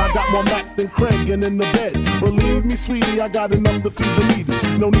check it. I got more Mac than Craig and in the bed. Believe me, sweetie, I got enough to feed the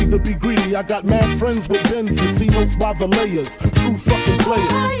needy. No need to be greedy. I got mad friends with Benz and see notes by the layers. True fucking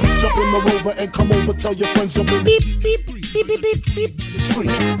players. Jump in the Rover and come over. Tell your friends jump in. Beep, beep, beep, beep, beep, beep.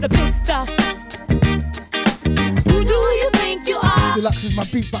 The big stuff. Who do you think you are? Deluxe is my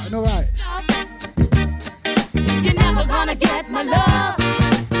beat button, alright. You're never gonna get my love.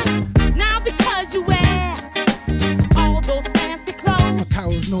 Now because you wear all those fancy clothes. For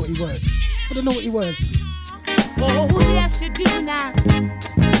Carol's naughty words. For the naughty words. Oh, yes you do now.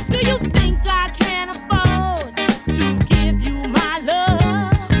 Do you think I can afford to give you my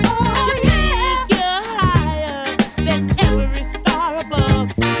love? You think you're higher than every star above.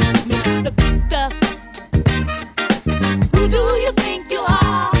 Mr. Big Stuff. Who do you think you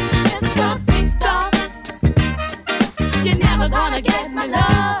are? Mr. Big Stuff. You're never gonna get my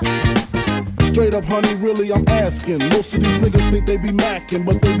love. Straight up, honey, really, I'm asking. Most of these niggas think they be macking,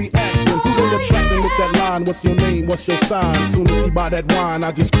 but they be acting. Who they attracting with that line? What's your name? What's your sign? Soon as he buy that wine,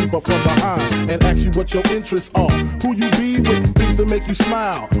 I just creep up from behind and ask you what your interests are. Who you be with? Things that make you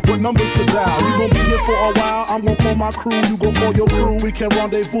smile. What numbers to dial? You gon' be here for a while. I'm gon' call my crew. You gon' call your crew. We can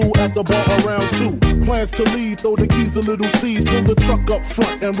rendezvous at the bar around 2. Plans to leave, throw the keys to little C's. Pull the truck up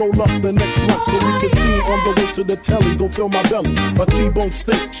front and roll up the next blunt so we can steam on the way to the telly. Go fill my belly. A T-bone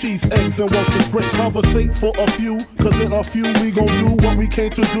steak, cheese, eggs, and Welch's grape. Conversate for a few, cause in a few we gon' do what we came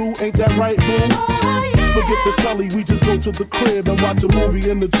to do. Ain't that right, boo? Forget the telly, we just go to the crib and watch a movie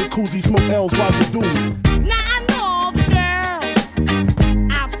in the jacuzzi, smoke L's while we do it. Now I know all the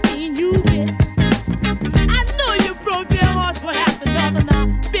girls I've seen you with. I know you broke their hearts one after another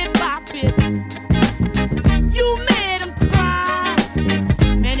now, bit by bit. You made them cry,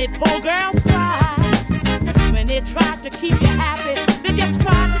 and it poor girls cry. When they tried to keep you happy, they just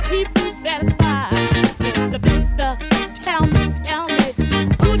tried to keep you satisfied. Mr. Big Stuff, tell me,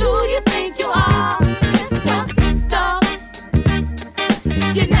 who do you think you are? Mr. Big Stuff,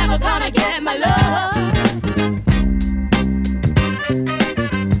 you're never gonna get my love.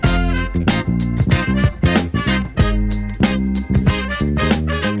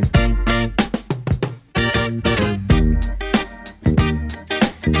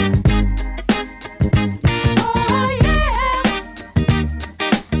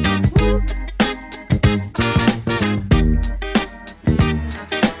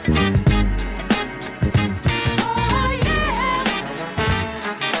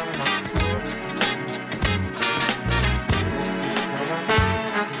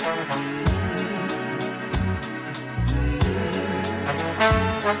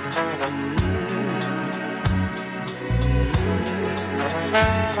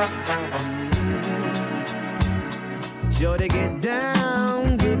 Sure to get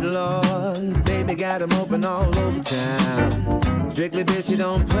down, good Lord. Baby got 'em open all over town. Strictly bitch, you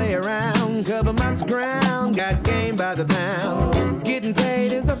don't play around. Cover much ground, got game by the pound. Getting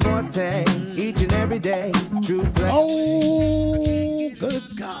paid is a forte, each and every day. True play. Oh, good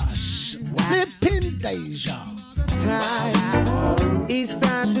gosh. Flipping Deja. Time. East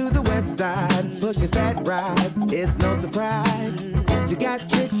side to the west side, pushing fat rides, it's no surprise. She got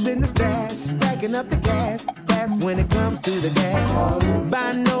tricks in the stash, stacking up the cash, fast when it comes to the gas.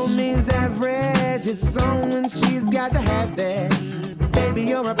 By no means average, it's on when she's got to have that. Baby,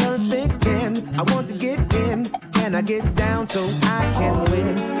 you're a perfect 10, I want to get in. Can I get down so I can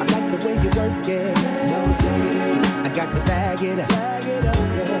win? I like the way you work it, no diggity. I got to bag it up,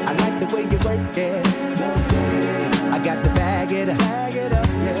 yeah. I like the way you work it, no diggity. I got to bag it up,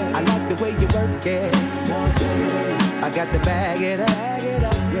 yeah. I like the way you work it, no diggity. I got to bag it up,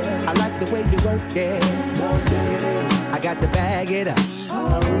 yeah. I like the way you work it, no diggity. I got to bag it up.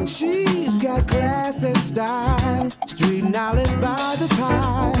 She's got class and style, street knowledge by the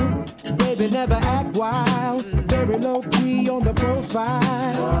pile. Baby never act wild, very low key on the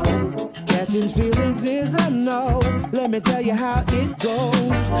profile. Catching feelings is a no, let me tell you how it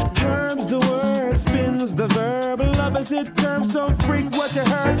goes. Herms the word, spins the verb, lovers it curves, so freak what you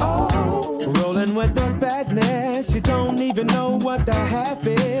heard. Oh, rolling with the fatness, you don't even know what the half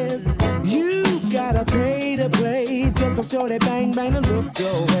is. You gotta pay to play, just for sure they bang bang and look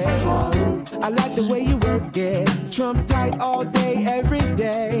your way. I like the way you work it, trump tight all day, every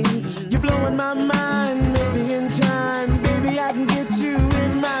day. You're blowing my mind, maybe in time, baby I can get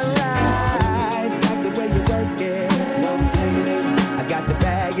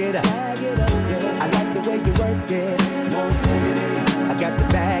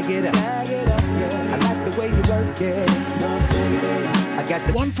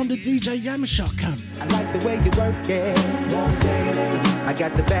from the DJ Yamashot camp. I like the way you work it. I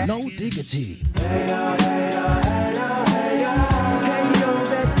got the back. No diggity. Hey yo,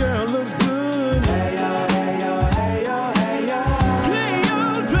 that girl looks good. Hey yo, play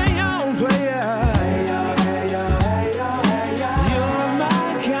on, play on, play on. You're my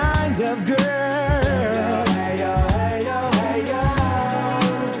kind of girl.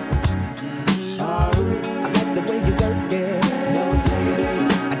 I like the way you work it.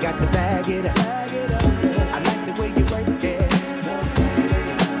 I got the bag it up. I like the way you work it.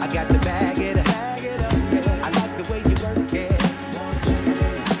 I got the bag it up. I like the way you work it.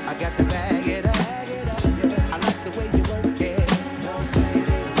 I got the bag it up. I like the way you work it.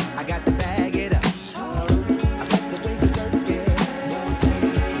 I got the bag it up. I like the way you work it.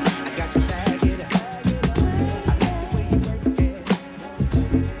 I got the bag it up. I like the way you work it.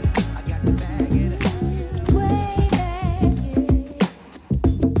 I got the bag it up.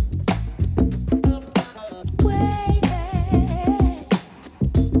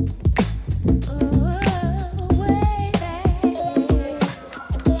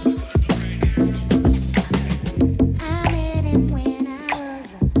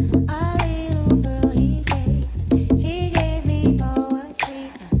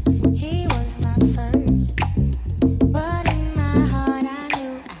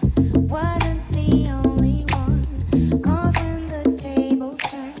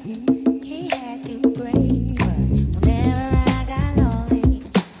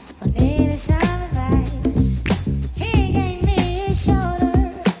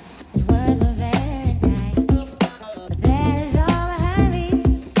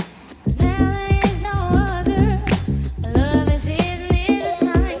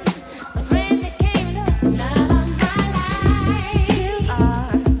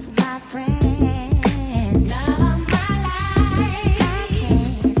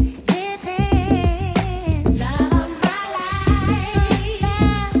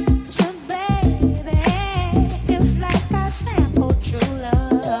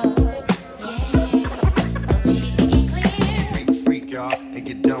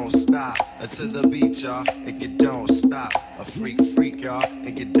 To the beat, y'all, and you don't stop. A freak, y'all,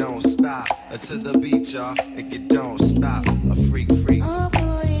 and you don't stop. To the beat, y'all, and you don't stop. A freak. Oh,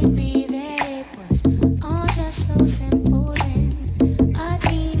 could it be that it was all just so simple then? A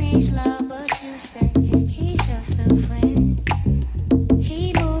teenage love, but you say he's just a friend.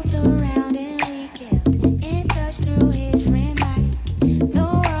 He moved around and we kept in touch through his friend Mike. The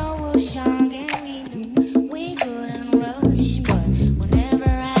world was young and we knew we couldn't rush, but whenever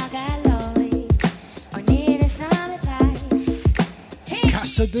I got lonely or needed some advice,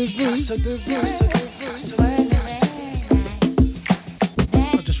 Casa de Vuz.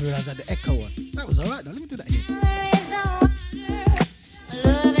 I just realised I had the echo on. That was alright though. Let me do that again.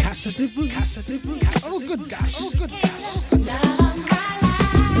 Casa de Vuz. Oh good gosh.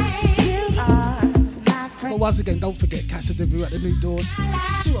 But once again, don't forget Casa de Vuz at the New Dawn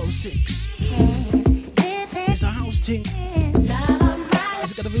 206. It's a house thing.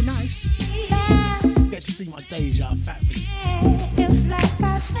 Is it gonna be nice? Get to see my Deja family. Feels like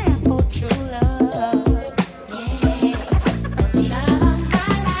a sample true love.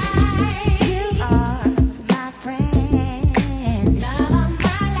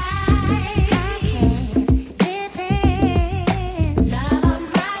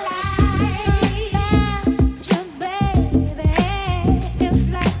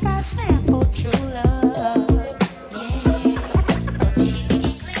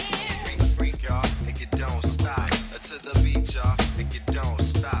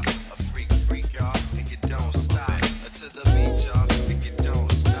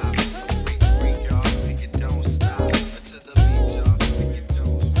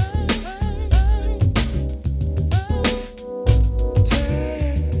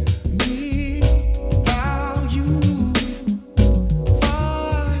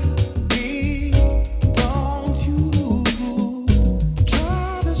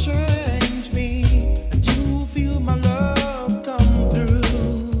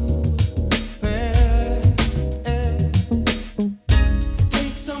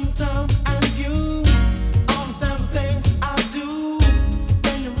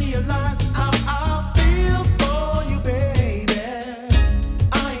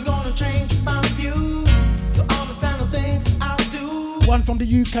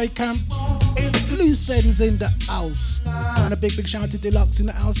 UK camp. Loose ends in the house. And a big shout out to Deluxe in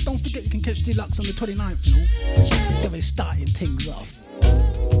the house. Don't forget you can catch Deluxe on the 29th, you know. They're starting things off.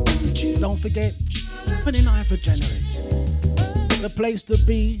 Don't forget, 29th of January. The place to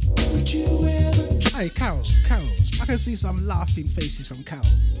be. Hey, Carol, I can see some laughing faces from Carol.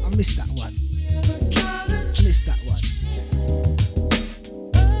 I missed that one. Missed that one.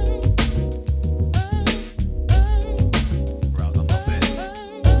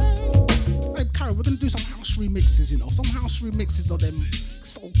 Hey, Carol, we're gonna do some house remixes, you know, some house remixes of them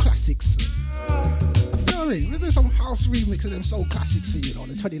soul classics. You know what I mean? We'll do some house remixes of them soul classics for you, on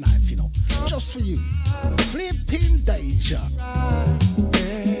the 29th, you know, just for you. Flipping Deja.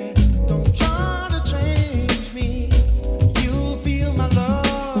 Don't try to change me. You feel my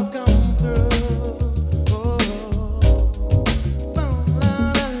love come through.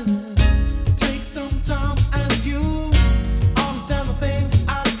 Take some time and you understand the things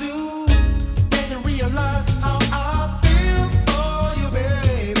I do. Then you realize how I feel for you,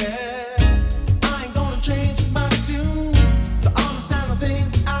 baby. I ain't gonna change my tune. So understand the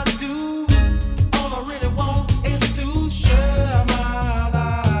things I do. All I really want is to share my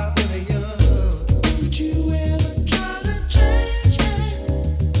life with you. Don't you ever try to change me.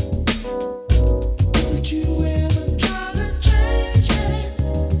 Don't you ever try to change me.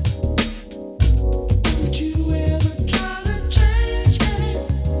 Don't you ever try to change me.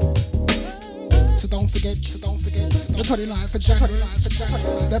 So don't forget, the 29th of January,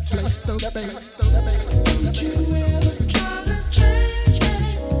 that place, the base. Don't you ever try to change me.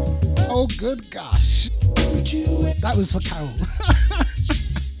 Oh, good gosh. Don't you ever That was for Carol.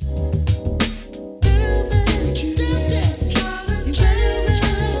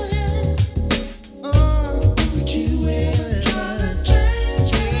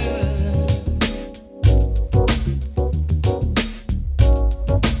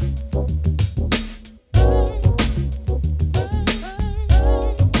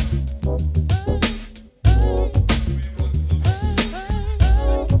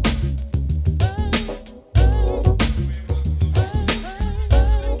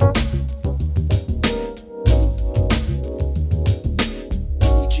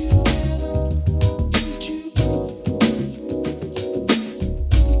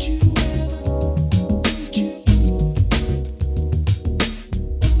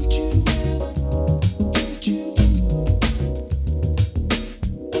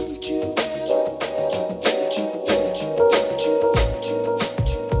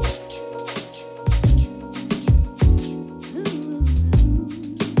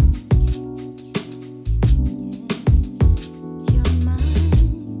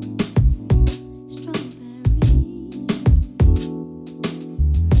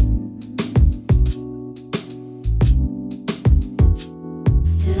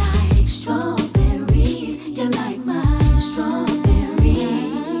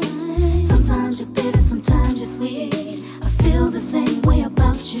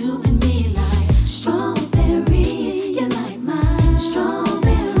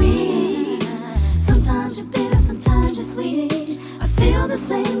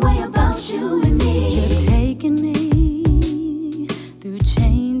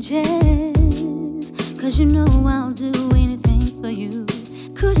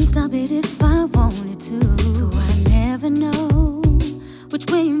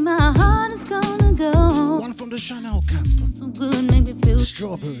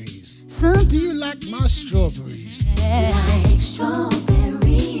 Strawberries. Do you like my strawberries?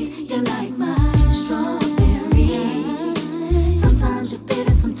 Strawberries, you like my strawberries. Sometimes you're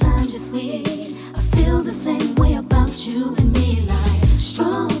bitter, sometimes you're sweet. I feel the same way about you and me. Like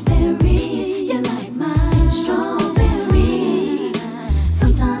strawberries, you like my strawberries.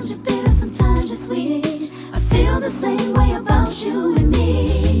 Sometimes you're bitter, sometimes you're sweet. I feel the same way about you and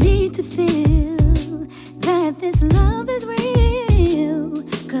me. I need to feel that this love is real.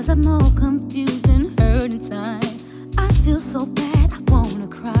 'Cause I'm all confused and hurt inside. I feel so bad, I wanna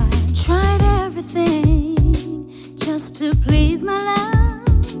cry. Tried everything just to please my love.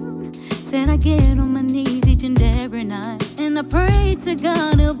 Said I get on my knees each and every night, and I pray to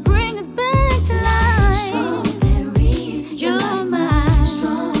God he'll bring us back to life. Strawberries, you're my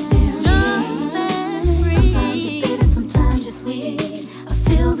strawberries. Sometimes you're bitter, sometimes you're sweet. I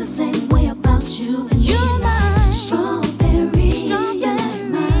feel the same way about you and you're my strawberries.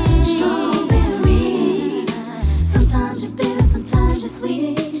 Sometimes you're bitter, sometimes you're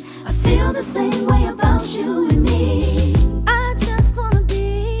sweet. I feel the same way about you and me. I just wanna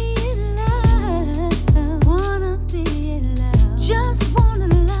be in love. Wanna be in love. Just wanna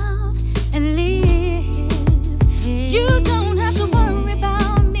love and live. You don't have to worry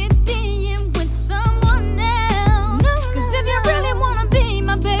about me being with someone else. 'Cause if you really wanna be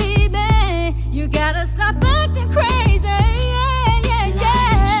my baby, you gotta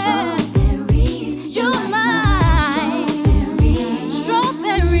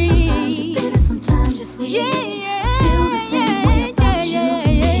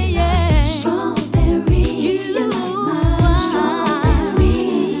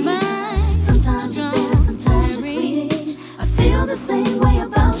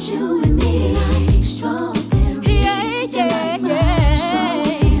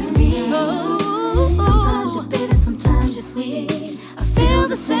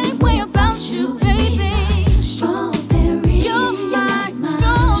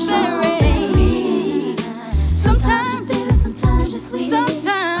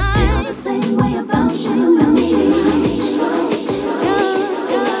time. Feel the same way about you and me. Strong.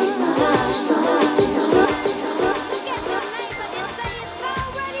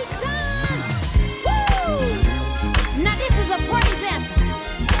 Now this is a praise anthem,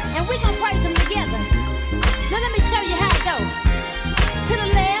 and we gon' praise him together. Now let me show you how it go. To the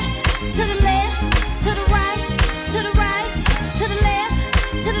left, to the left, to the right, to the right, to the left,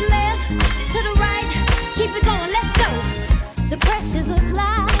 to the left, to the right. Keep it going, let's go. The pressures of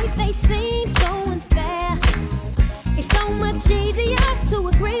life, they seem so unfair. It's so much easier to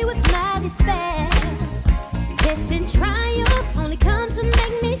agree with my despair. Test and triumph only comes to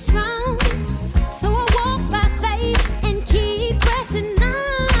make me strong. So I walk by faith and keep pressing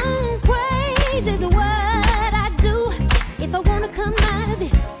on. Praise is what I do if I wanna come out of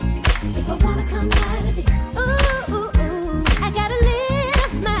this. If I wanna come out of this. Ooh, ooh, ooh. I gotta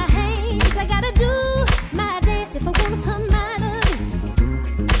lift my hands. I gotta do my dance if I wanna come out of this.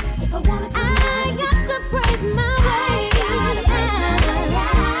 If I wanna come out of this. I got to praise my way.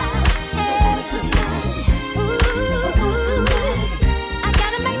 I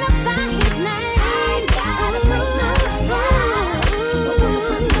gotta magnify his name.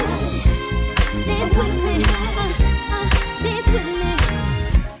 Dance with me, dance with me.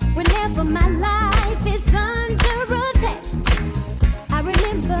 Whenever my life is under attack, I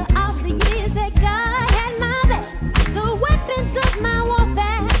remember all the years that God had my back. The weapons of my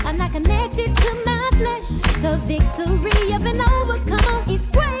warfare are not connected to my flesh. The victory of an overcome is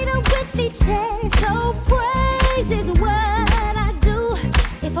greater with each test. So praise is what I do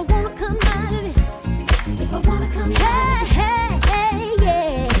if I wanna come out of this. If I wanna come out of this. Hey, hey,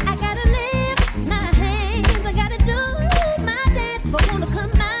 yeah. I gotta lift my hands. I gotta do my dance if I wanna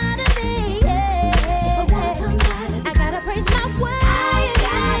come out of it. Yeah. If I wanna come out of it. I gotta praise my way.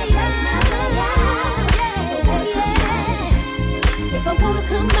 If I wanna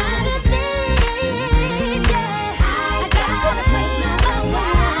come out of this, yeah. I gotta praise my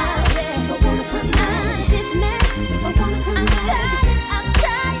way. If I wanna come out of this mess, if I wanna come out of this. I'm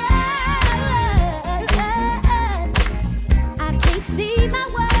tired. I can't see my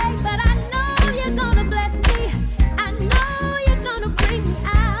way, but I know you're gonna bless me. I know you're gonna bring me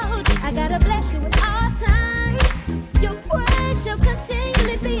out. I gotta bless you at all times. Your praise shall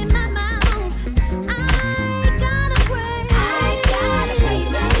continually be in my mouth. I gotta praise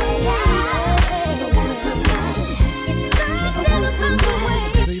my way. If I wanna come out of this. It's something about the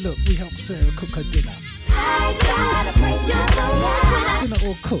way. See, look, we helped Sarah cook her dinner. I gotta praise your voice when I Dinner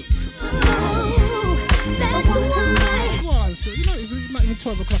all cooked. that's why. Go on, so you know it's not even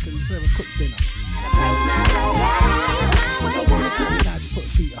 12 o'clock and Sarah cooked dinner. I had to put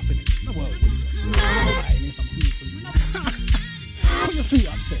feet up in it. No, well, wait. Right, and some food for you. Put your feet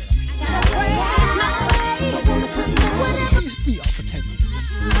up, Sarah. Put your feet up for 10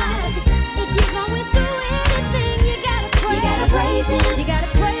 minutes. If you're going through anything, you gotta praise him. You gotta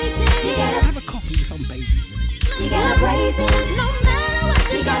praise him. You gotta Have a coffee with some babies in it. You gotta praise him. No matter what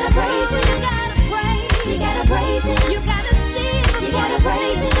you gotta praise him. You gotta praise. You gotta praise him. You gotta see him. You gotta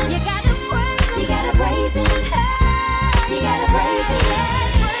praise him. You gotta praise him. You gotta praise him. You gotta praise him.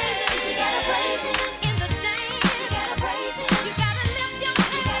 You gotta praise him. In the dance. You gotta praise him. You gotta lift your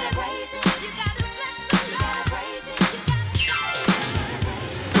hands. You gotta praise him. You gotta bless him. You gotta praise him.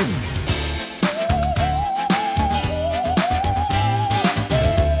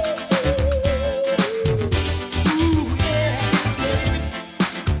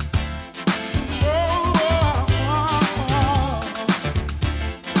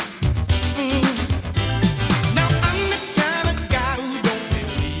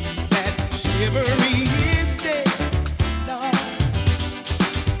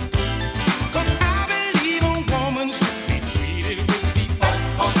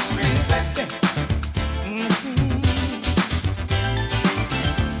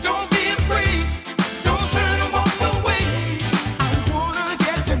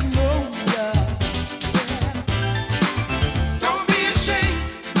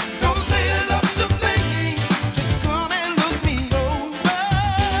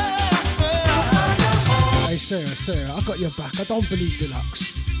 Sarah, I got your back. I don't believe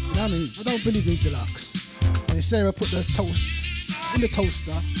deluxe. You know what I mean? I don't believe in deluxe. And Sarah put the toast in the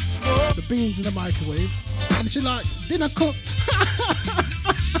toaster, the beans in the microwave, and she's like, dinner cooked.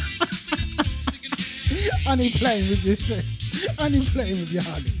 Honey playing with you, Sarah. Honey playing with you,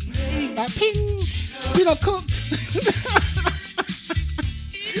 honey. Like, ping, dinner cooked.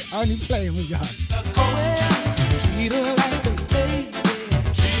 Honey playing with you, honey. Treat her like a lady.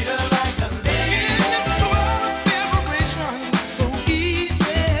 Treat her like a lady. In this world of liberation, so easy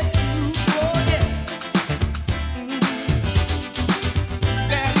to forget.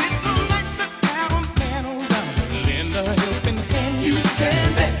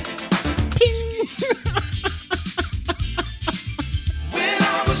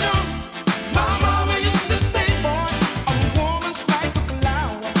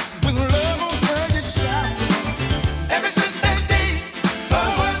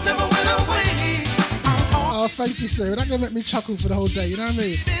 you, sir. That gonna make me chuckle for the whole day. You know what I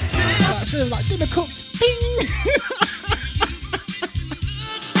mean? Like, so like dinner cooked. Bing.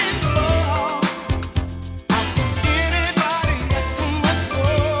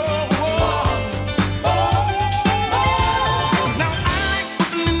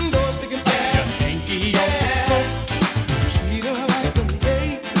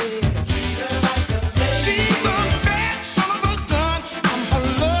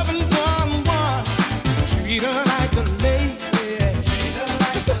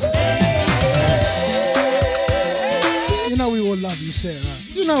 Love you, Sarah.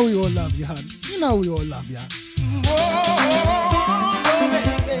 You know we all love you, hon. You know we all love you.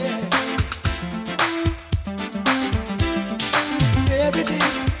 Every day,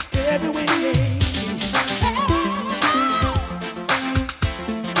 every way.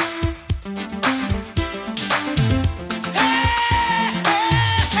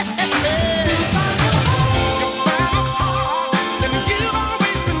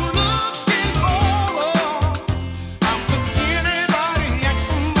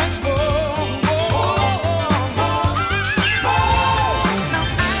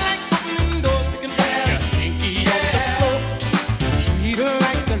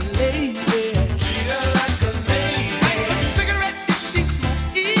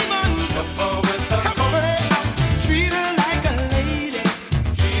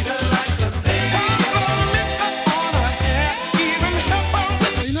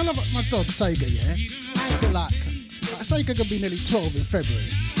 Sega, yeah? Like Sega could be nearly 12 in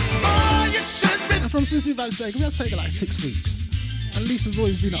February. And from since we've had Sega, we had Sega like 6 weeks. And Lisa's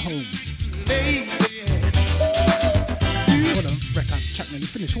always been at home. Hold on, record track nearly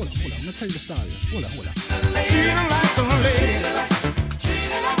finished. Hold on. I'm gonna tell you the style. Hold on.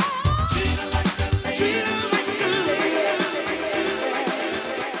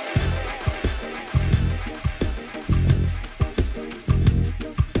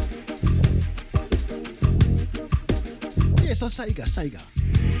 So Sega.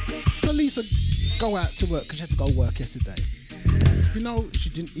 So Lisa go out to work because she had to go work yesterday. You know, she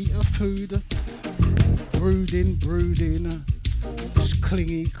didn't eat her food. Brooding. Just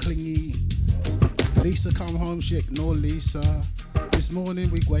clingy. Lisa come home, she ignore Lisa. This morning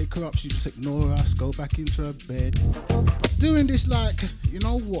we wake her up, she just ignore us, go back into her bed. Doing this like, you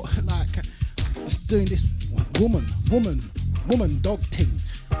know what, like, just doing this woman dog thing.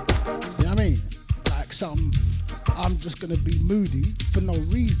 You know what I mean? Like some... I'm just gonna be moody for no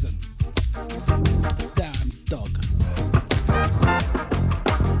reason. Damn dog.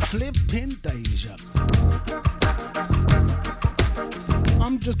 Flipping Deja.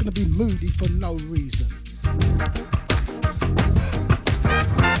 I'm just gonna be moody for no reason.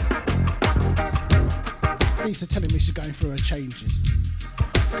 Lisa telling me she's going through her changes.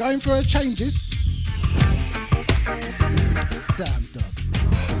 Going through her changes? Damn dog.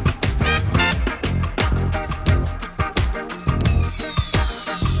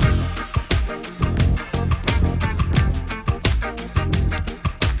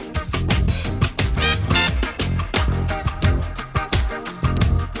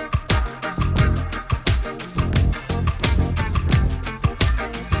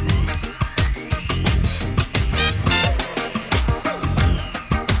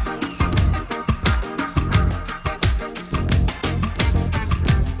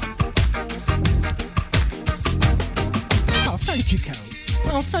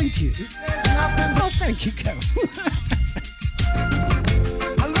 Thank you, Carol.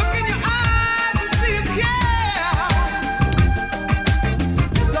 I look in your eyes and see a care.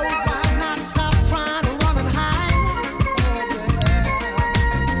 So why not stop trying to run and hide?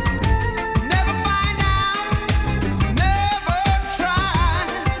 Never find out, never try.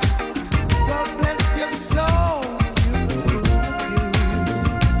 God bless your soul,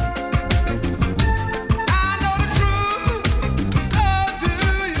 I know the truth, so do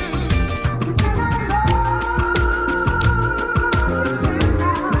you.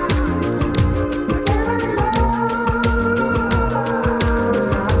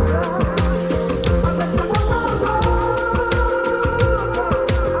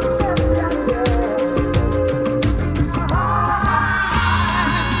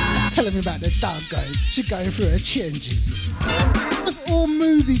 Telling me about the dog going. She going through her changes. It's all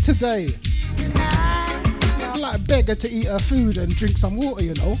moody today. I like beg her to eat her food and drink some water,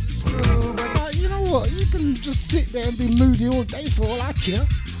 you know. Like, you know what? You can just sit there and be moody all day for all I care.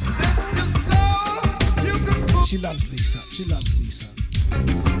 She loves Lisa.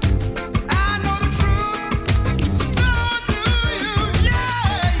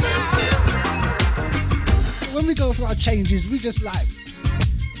 When we go through our changes, we just like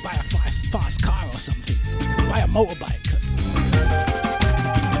buy a fast car or something. Buy a motorbike.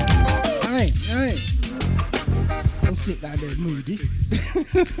 Don't sit down there moody.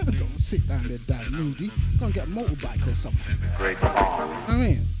 Don't sit down there damn moody. Go and get a motorbike or something. Great song.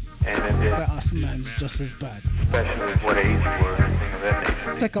 But us man's just as bad. Especially what age you were and things of that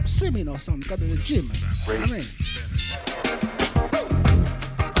nature. Take up swimming or something. Go to the gym.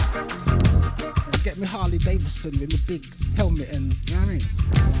 And get me Harley Davidson with my big helmet and, you know what I mean?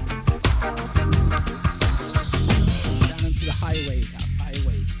 Down into the highway.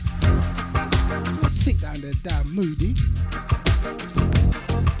 Sit down there, damn moody.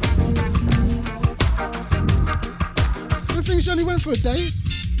 The thing is, you only went for a day.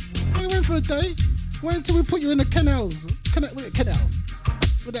 Wait until we put you in the canals. Canal.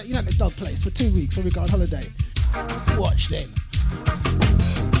 With that, you know, the dog place for 2 weeks when we go on holiday. Watch then.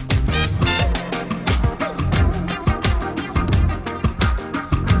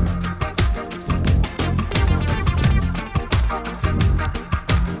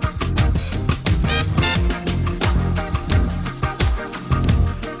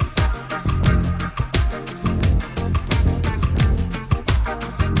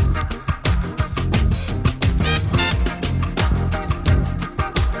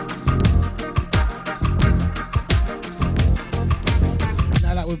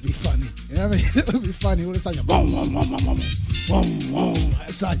 All of a sudden, boom, boom, boom, boom, boom, boom, boom,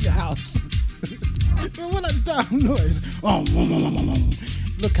 outside your house. What a damn noise. Boom, boom, boom, boom, boom.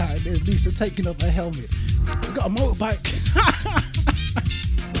 Look how it is, Lisa taking off her helmet. You got a motorbike.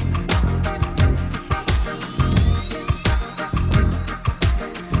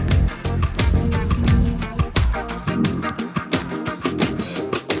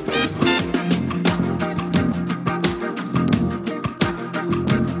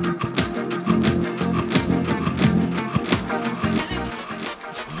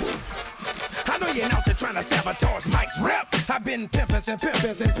 Sabotage Mike's rep. I've been pimping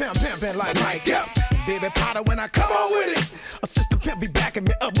like Mike Epps. Baby Potter when I come on with it. Assistant pimp be backing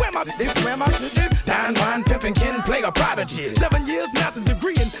me up. Where my Don Juan pimping can play a prodigy. 7 years master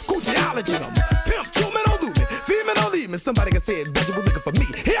degree in Gucciology. Pimp, true man don't lose me. Female don't leave me. Somebody can say it, bet you were looking for me.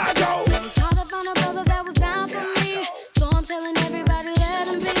 Here I go. It's hard to find a brother that was down for me. So I'm telling everybody let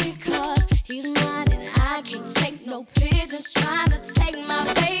him be. Cause he's mine and I can't take no pigeons trying to take my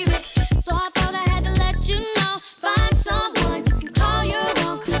baby. So I thought I had to let you know. Find someone you can call your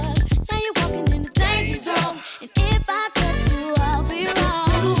own. Cause now you're walking in the danger zone. And if I touch you, I'll be wrong.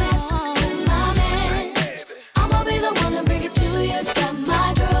 You mess with my man. I'ma be the one to bring it to you. Got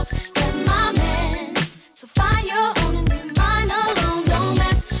my girls, got my man. So find your own and leave mine alone. Don't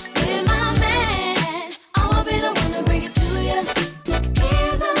mess with my man. I'ma be the one to bring it to you.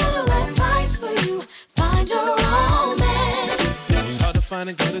 Here's a little advice for you. Find your own man. It's hard to find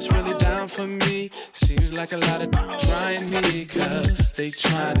a girl that's really down for me. Seems like a lot of trying me, cause they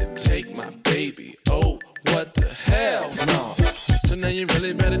trying to take my baby. Oh, what the hell, no. So now you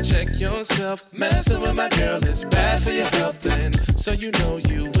really better check yourself. Messing with my girl is bad for your health, and so you know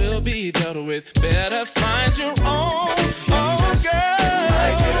you will be dealt with. Better find your own, girl.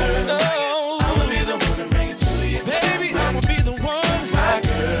 My girl, no. I'ma be the one to bring it to you. Baby, I'ma be the one, my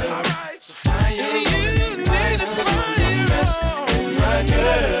girl. So find your own. You need to find your own, my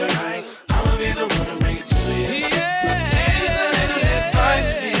girl. I'ma be the one to bring it to you. Yeah. Here's a little advice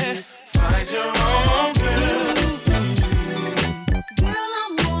for you. Find your own girl. Girl,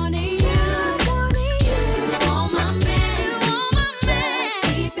 I'm warning you. You want my man.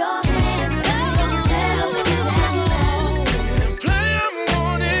 Keep your hands to yourself. Play, I'm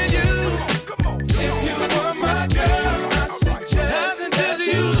warning you. If you want my girl, I suggest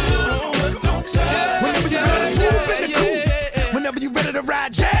you do, but don't touch. Whenever you ready to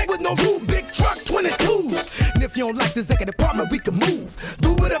ride Jag with no roof, big truck 22s. And if you don't like the executive department, we can move.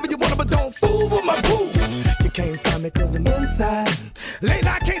 Do whatever you want, but don't fool with my boo. You can't find me cause I'm inside. Late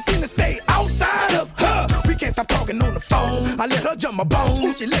I can't seem to stay outside of her. We can't stop talking on the phone. I let her jump my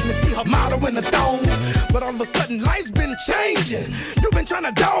bones. She let me see her model in the thong. But all of a sudden life's been changing. You've been trying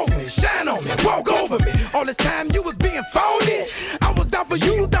to dog me, shine on me, walk over me. All this time you was being phony. I was down for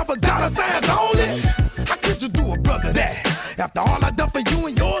you down for dollar signs only. How could you do a brother that? After all I done for you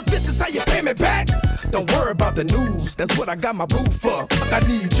and yours, this is how you pay me back. Don't worry about the news, that's what I got my boo for. I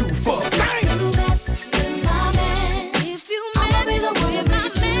need you for. Sing. You mess with my man. If you I'ma be the one to bring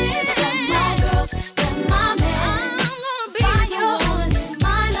it to you. Got my girls, got my man. I'm gonna be your own and leave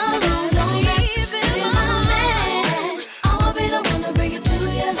mine alone. Don't mess with my man. I'ma be the one to bring it to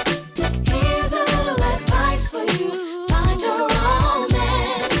you. Here's a little advice for you. Find your own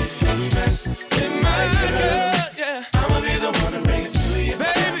man. Mess with my girl, yeah. I'ma be the one to bring it to you,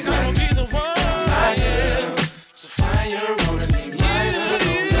 baby.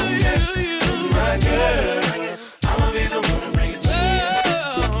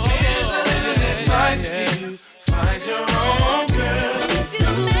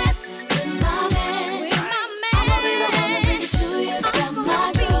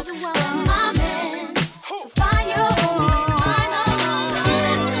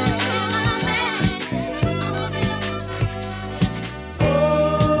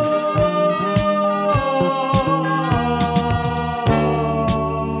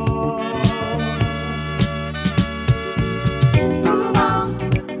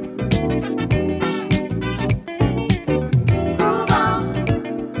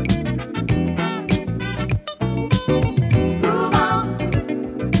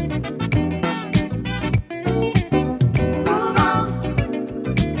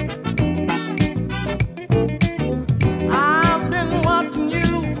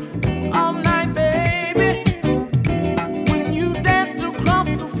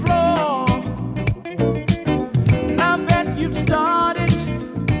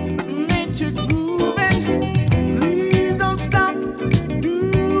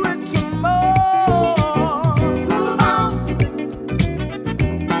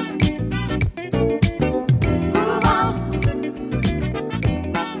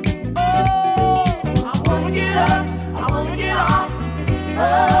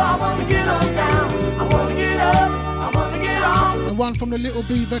 one from the Little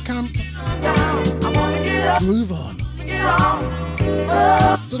Beaver camp. Groove on.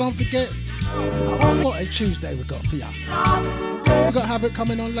 So don't forget what a Tuesday we got for ya. We got Havoc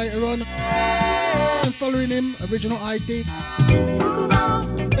coming on later on. And following him, Original ID.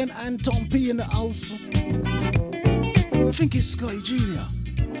 Then Anton P in the house. I think it's Scotty Jr.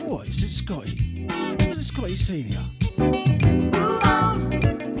 What? Is it Scotty? Is it Scotty Senior?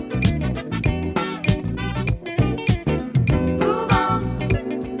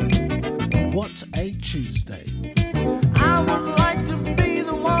 What a Tuesday. I would like to be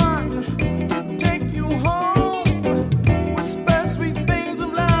the one to take you home. Whisper sweet things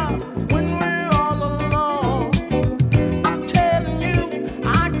of love when we're all alone. I'm telling you,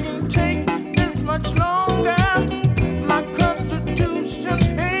 I can't take this much longer. My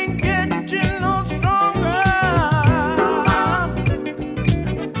constitution ain't getting no stronger.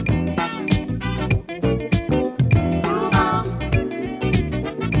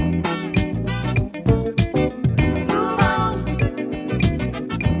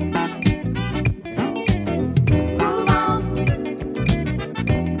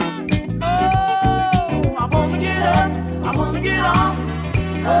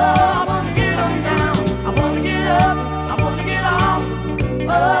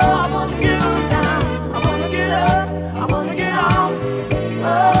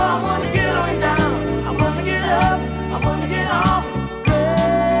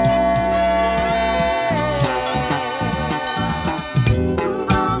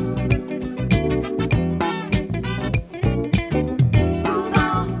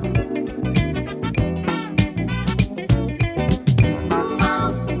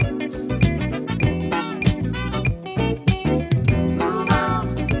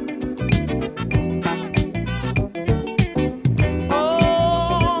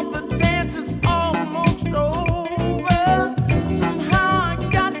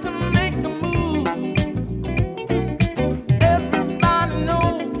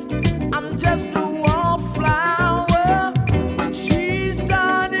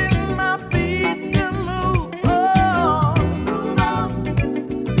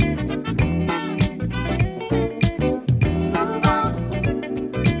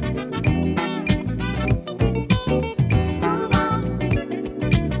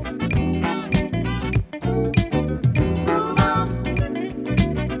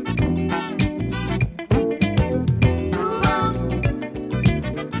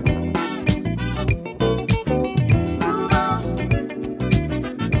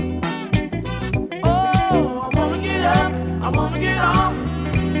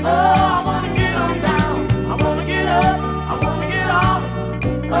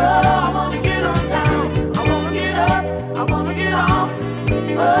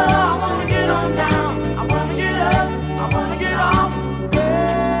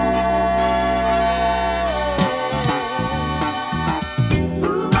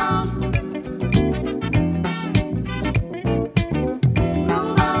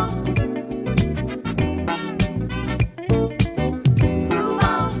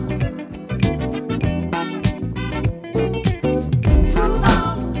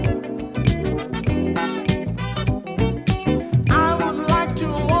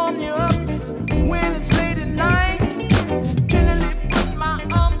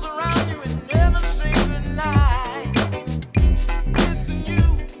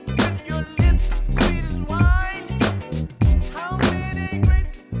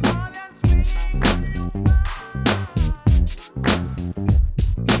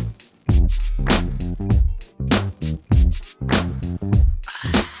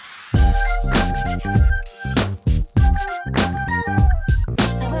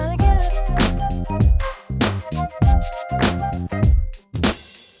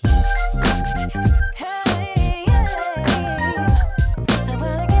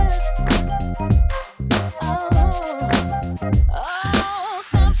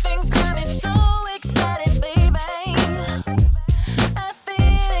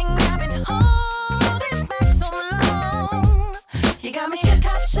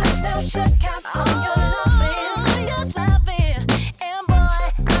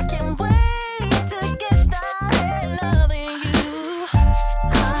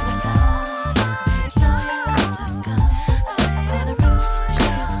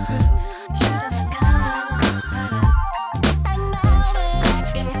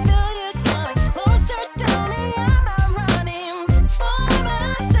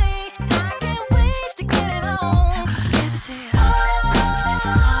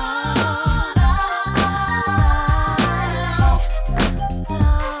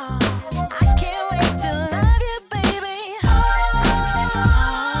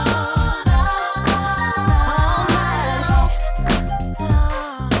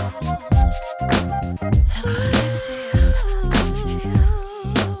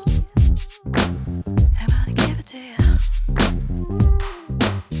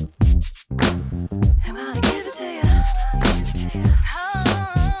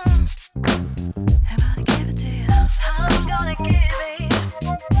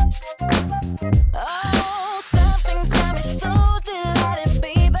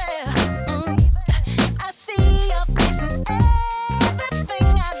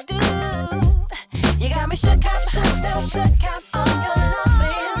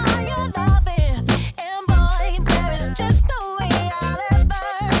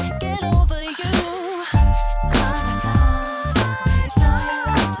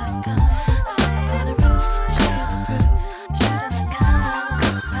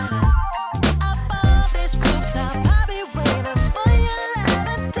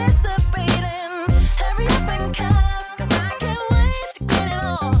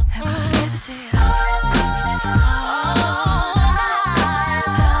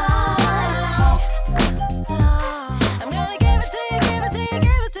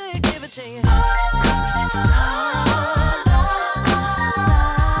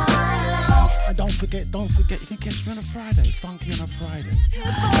 don't forget, you can catch me on a Friday, funky on a Friday.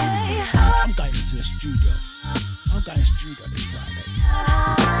 I'm going into the studio. I'm going studio this Friday.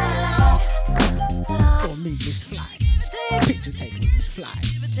 Or meet Miss Fly. Picture take with Miss Fly.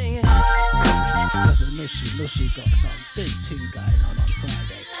 Cause I know she got some big thing going on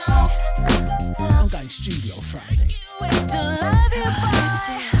Friday. I'm going studio Friday.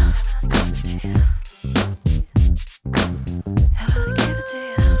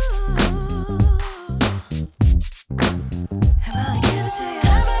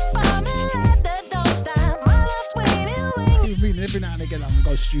 Every now and again, I'm gonna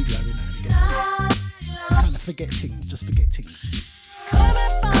go studio every now and again. Kind of forget things, just forget things.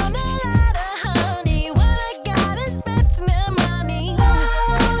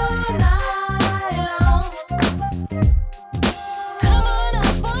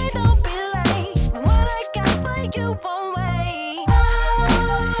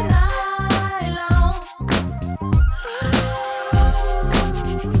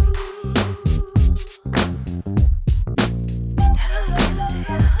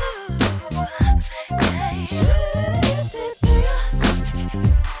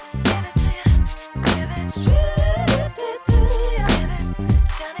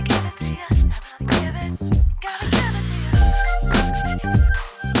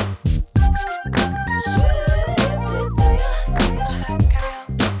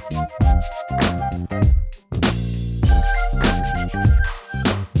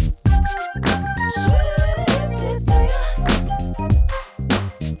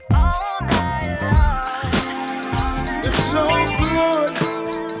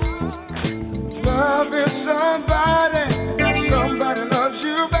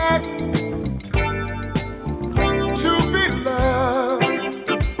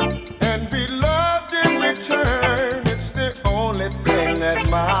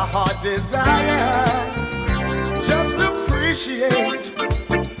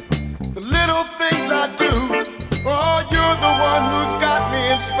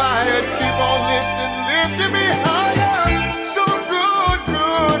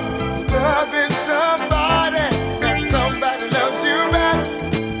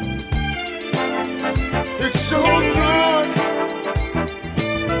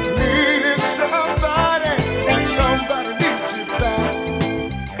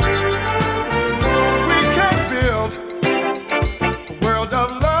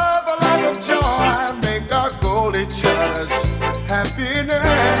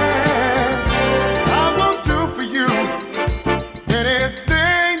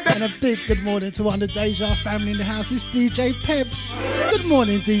 To one of the Deja family in the house, it's DJ Peps. Good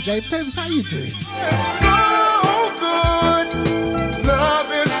morning, DJ Peps. How you doing? It's so good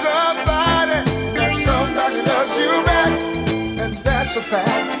loving somebody and somebody loves you back, and that's a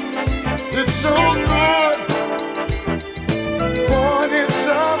fact. It's so good wanting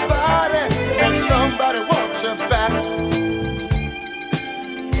somebody and somebody wants you back.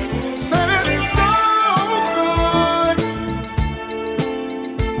 Said it's so good.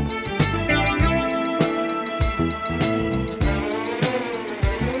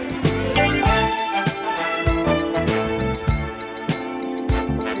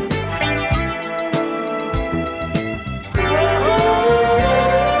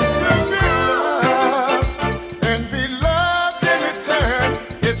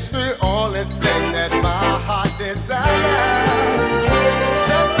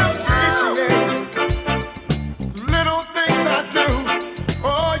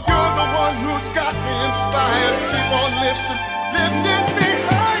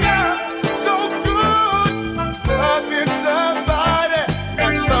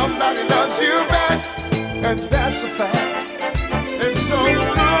 And that's a fact. It's so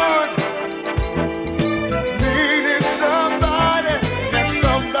good needing somebody, and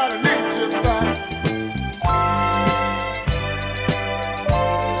somebody needs you back.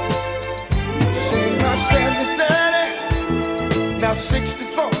 See, now 70-30, now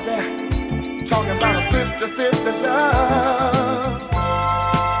 60-40, talking about a 50-50 love.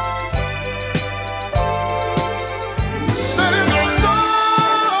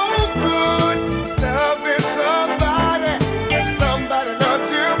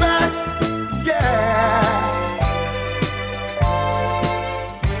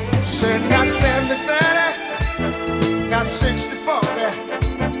 Now 70-30, now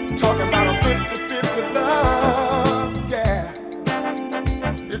 60-40, talking about a 50-50 love, yeah.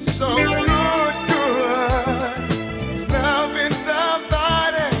 It's so good, good, loving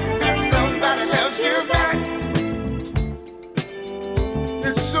somebody and somebody loves you back.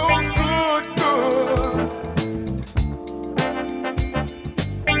 It's so good, good.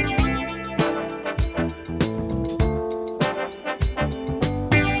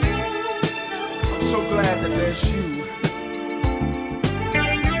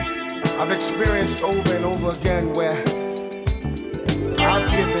 over and over again where I've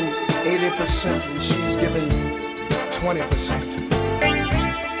given 80% and she's given 20%.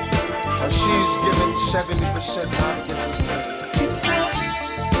 Or she's given 70%, I've given 30%.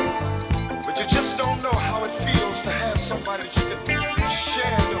 But you just don't know how it feels to have somebody that you can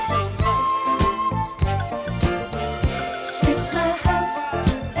share your whole life. It's my house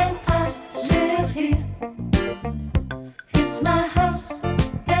and I live here. It's my house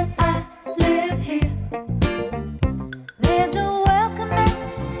and I live here. There's a welcome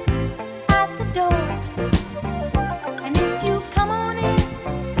mat at the door. And if you come on in,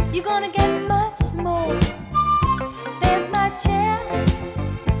 you're gonna get much more. There's my chair,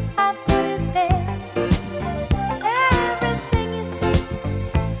 I put it there. Everything you see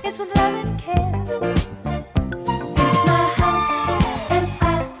is with love and care. It's my house and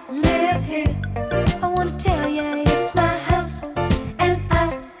I live here. I wanna tell ya, it's my house and I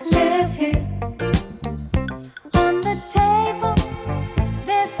live here. On the table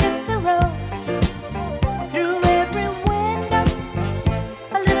there sits a rose. Through every window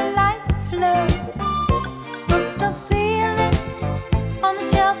a little light flows. Books are feeling on the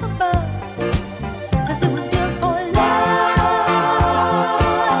shelf above. 'Cause it was built for love.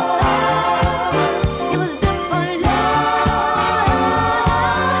 It was built for love.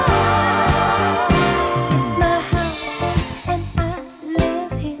 It's my house and I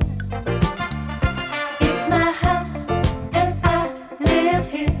live here. It's my house and I live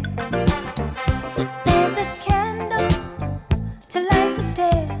here. There's a candle to light the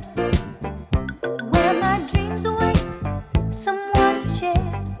stairs. Where my dreams await someone to share.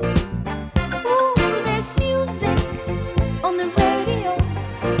 Ooh, there's music on the radio.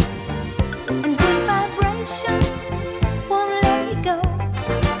 And good vibrations won't let you go.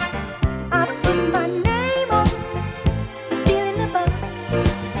 I put my name on the ceiling above.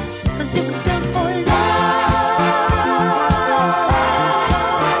 'Cause it was built for love.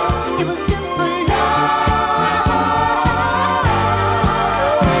 It was built for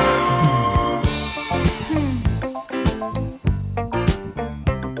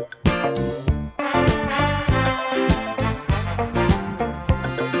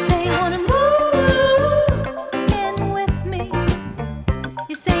You say you wanna move in with me.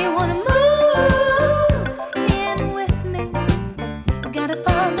 You say you wanna move in with me. Gotta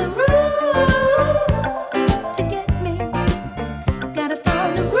follow the rules to get me. Gotta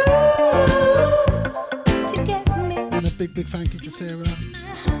follow the rules to get me. And a big thank you to Sarah.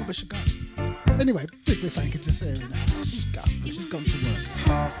 Where's she gone? Anyway, big thank you to Sarah now. She's gone to work.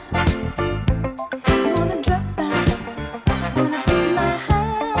 Wanna drop by, wanna visit my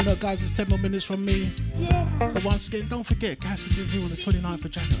house. I know, guys, it's 10 more minutes from me. Yeah, But once again, don't forget, Cassidy review on the 29th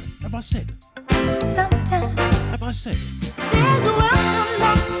of January. Have I said? sometimes Have I said? there's a welcome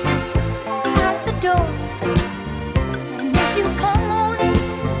mat at the door. And if you come on in,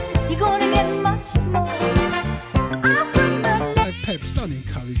 you're gonna get much more. I put my Hey, Peps, don't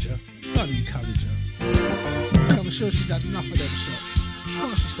encourage her. Don't encourage her. I'm sure she's had enough of them shots. Why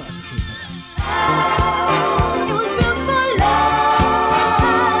don't she start to feel better? It was built for love.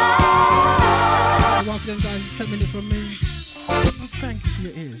 So once again, guys, it's 10 minutes from me. And thank you for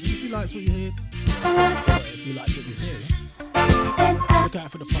your ears. And if you liked what you heard, if you liked what you heard, look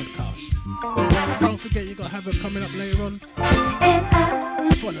out for the podcast. Don't forget, you got Havoc coming up later on.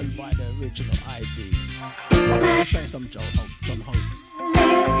 Followed by the original ID. I'll play some John Hope.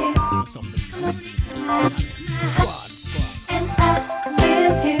 And some of the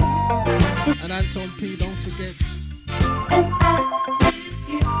And Anton P, don't forget.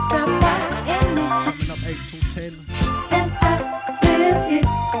 Coming up 8 till 10.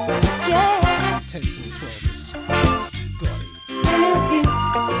 10 till 12 is Scotty.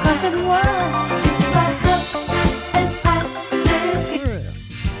 Cause it was, it's my house and I live here.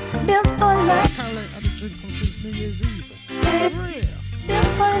 Built for love. Caroline had a drink from since New Year's Eve. Built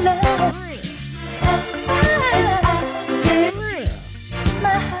for love. House and I live here. My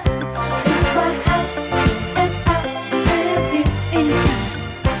house, it's my house and I live here. Anytime.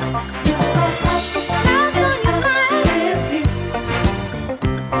 It's my house. Love's on your mind. Live here.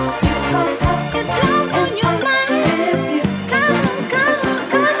 It's my house. If love's on your mind, live here. Come on, come on,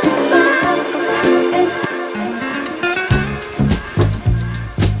 come on. It's my house and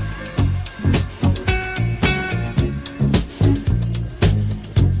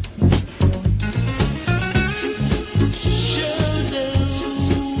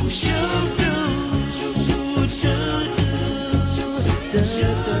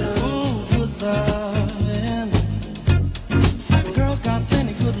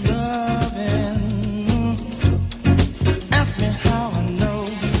Ask me how I know,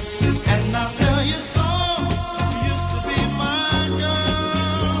 and I'll tell you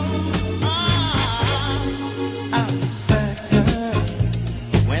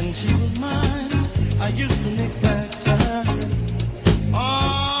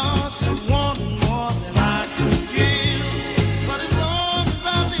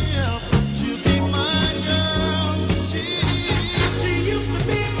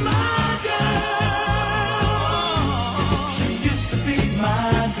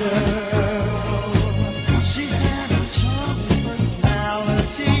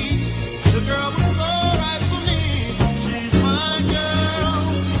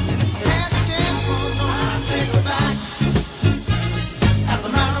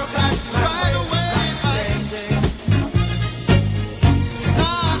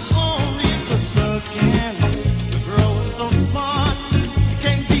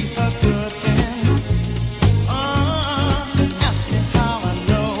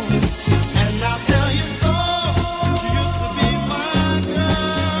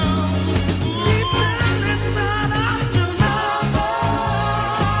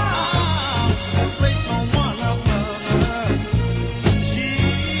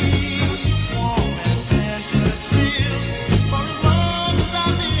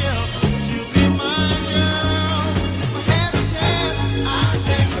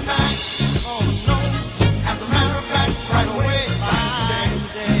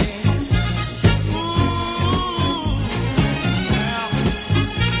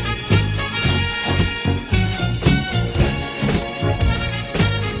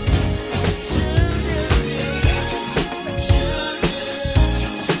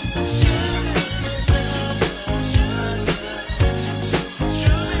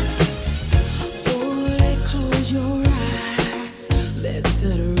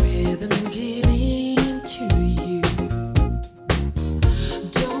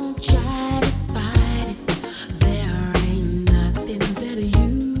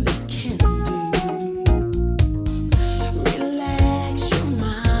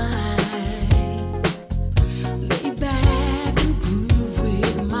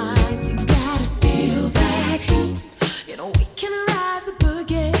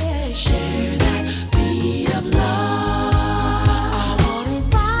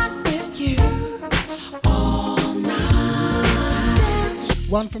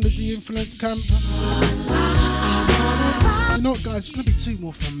One from the De-Influence camp. You know what, guys? It's going to be two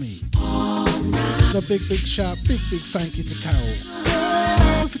more from me. So big shout, big thank you to Carol.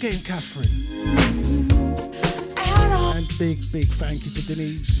 Not forgetting Catherine. And big thank you to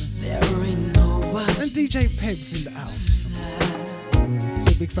Denise. And DJ Pebs in the house.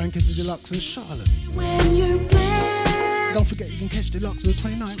 So big thank you to Deluxe and Charlotte. When you dance, Don't forget you can catch Deluxe on the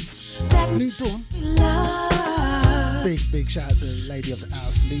 29th. New Dawn. Big shout out to the lady of the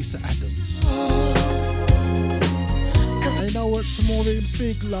house, Lisa Adams. And you know what, to Maureen,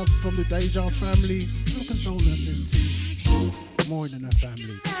 big love from the Deja family. No condolences to Maureen and her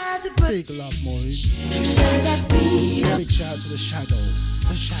family. Big love, Maureen. Big shout out to the Shadow.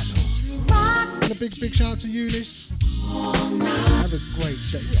 And a big shout out to Eunice. Have a great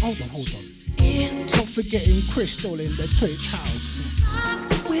day. Hold on. Not forgetting Crystal in the Twitch house.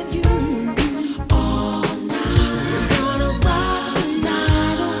 with you all night. We're gonna rock the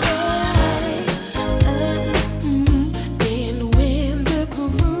night away and win the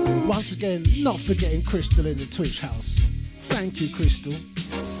groove. Once again, not forgetting Crystal in the Twitch house. Thank you, Crystal.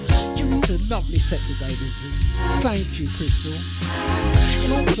 It's a lovely set today, Nibbsy. Thank you, Crystal.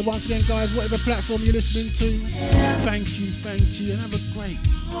 So once again, guys, whatever platform you're listening to, thank you, and have a great,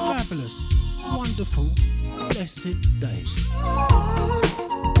 fabulous, wonderful, blessed day.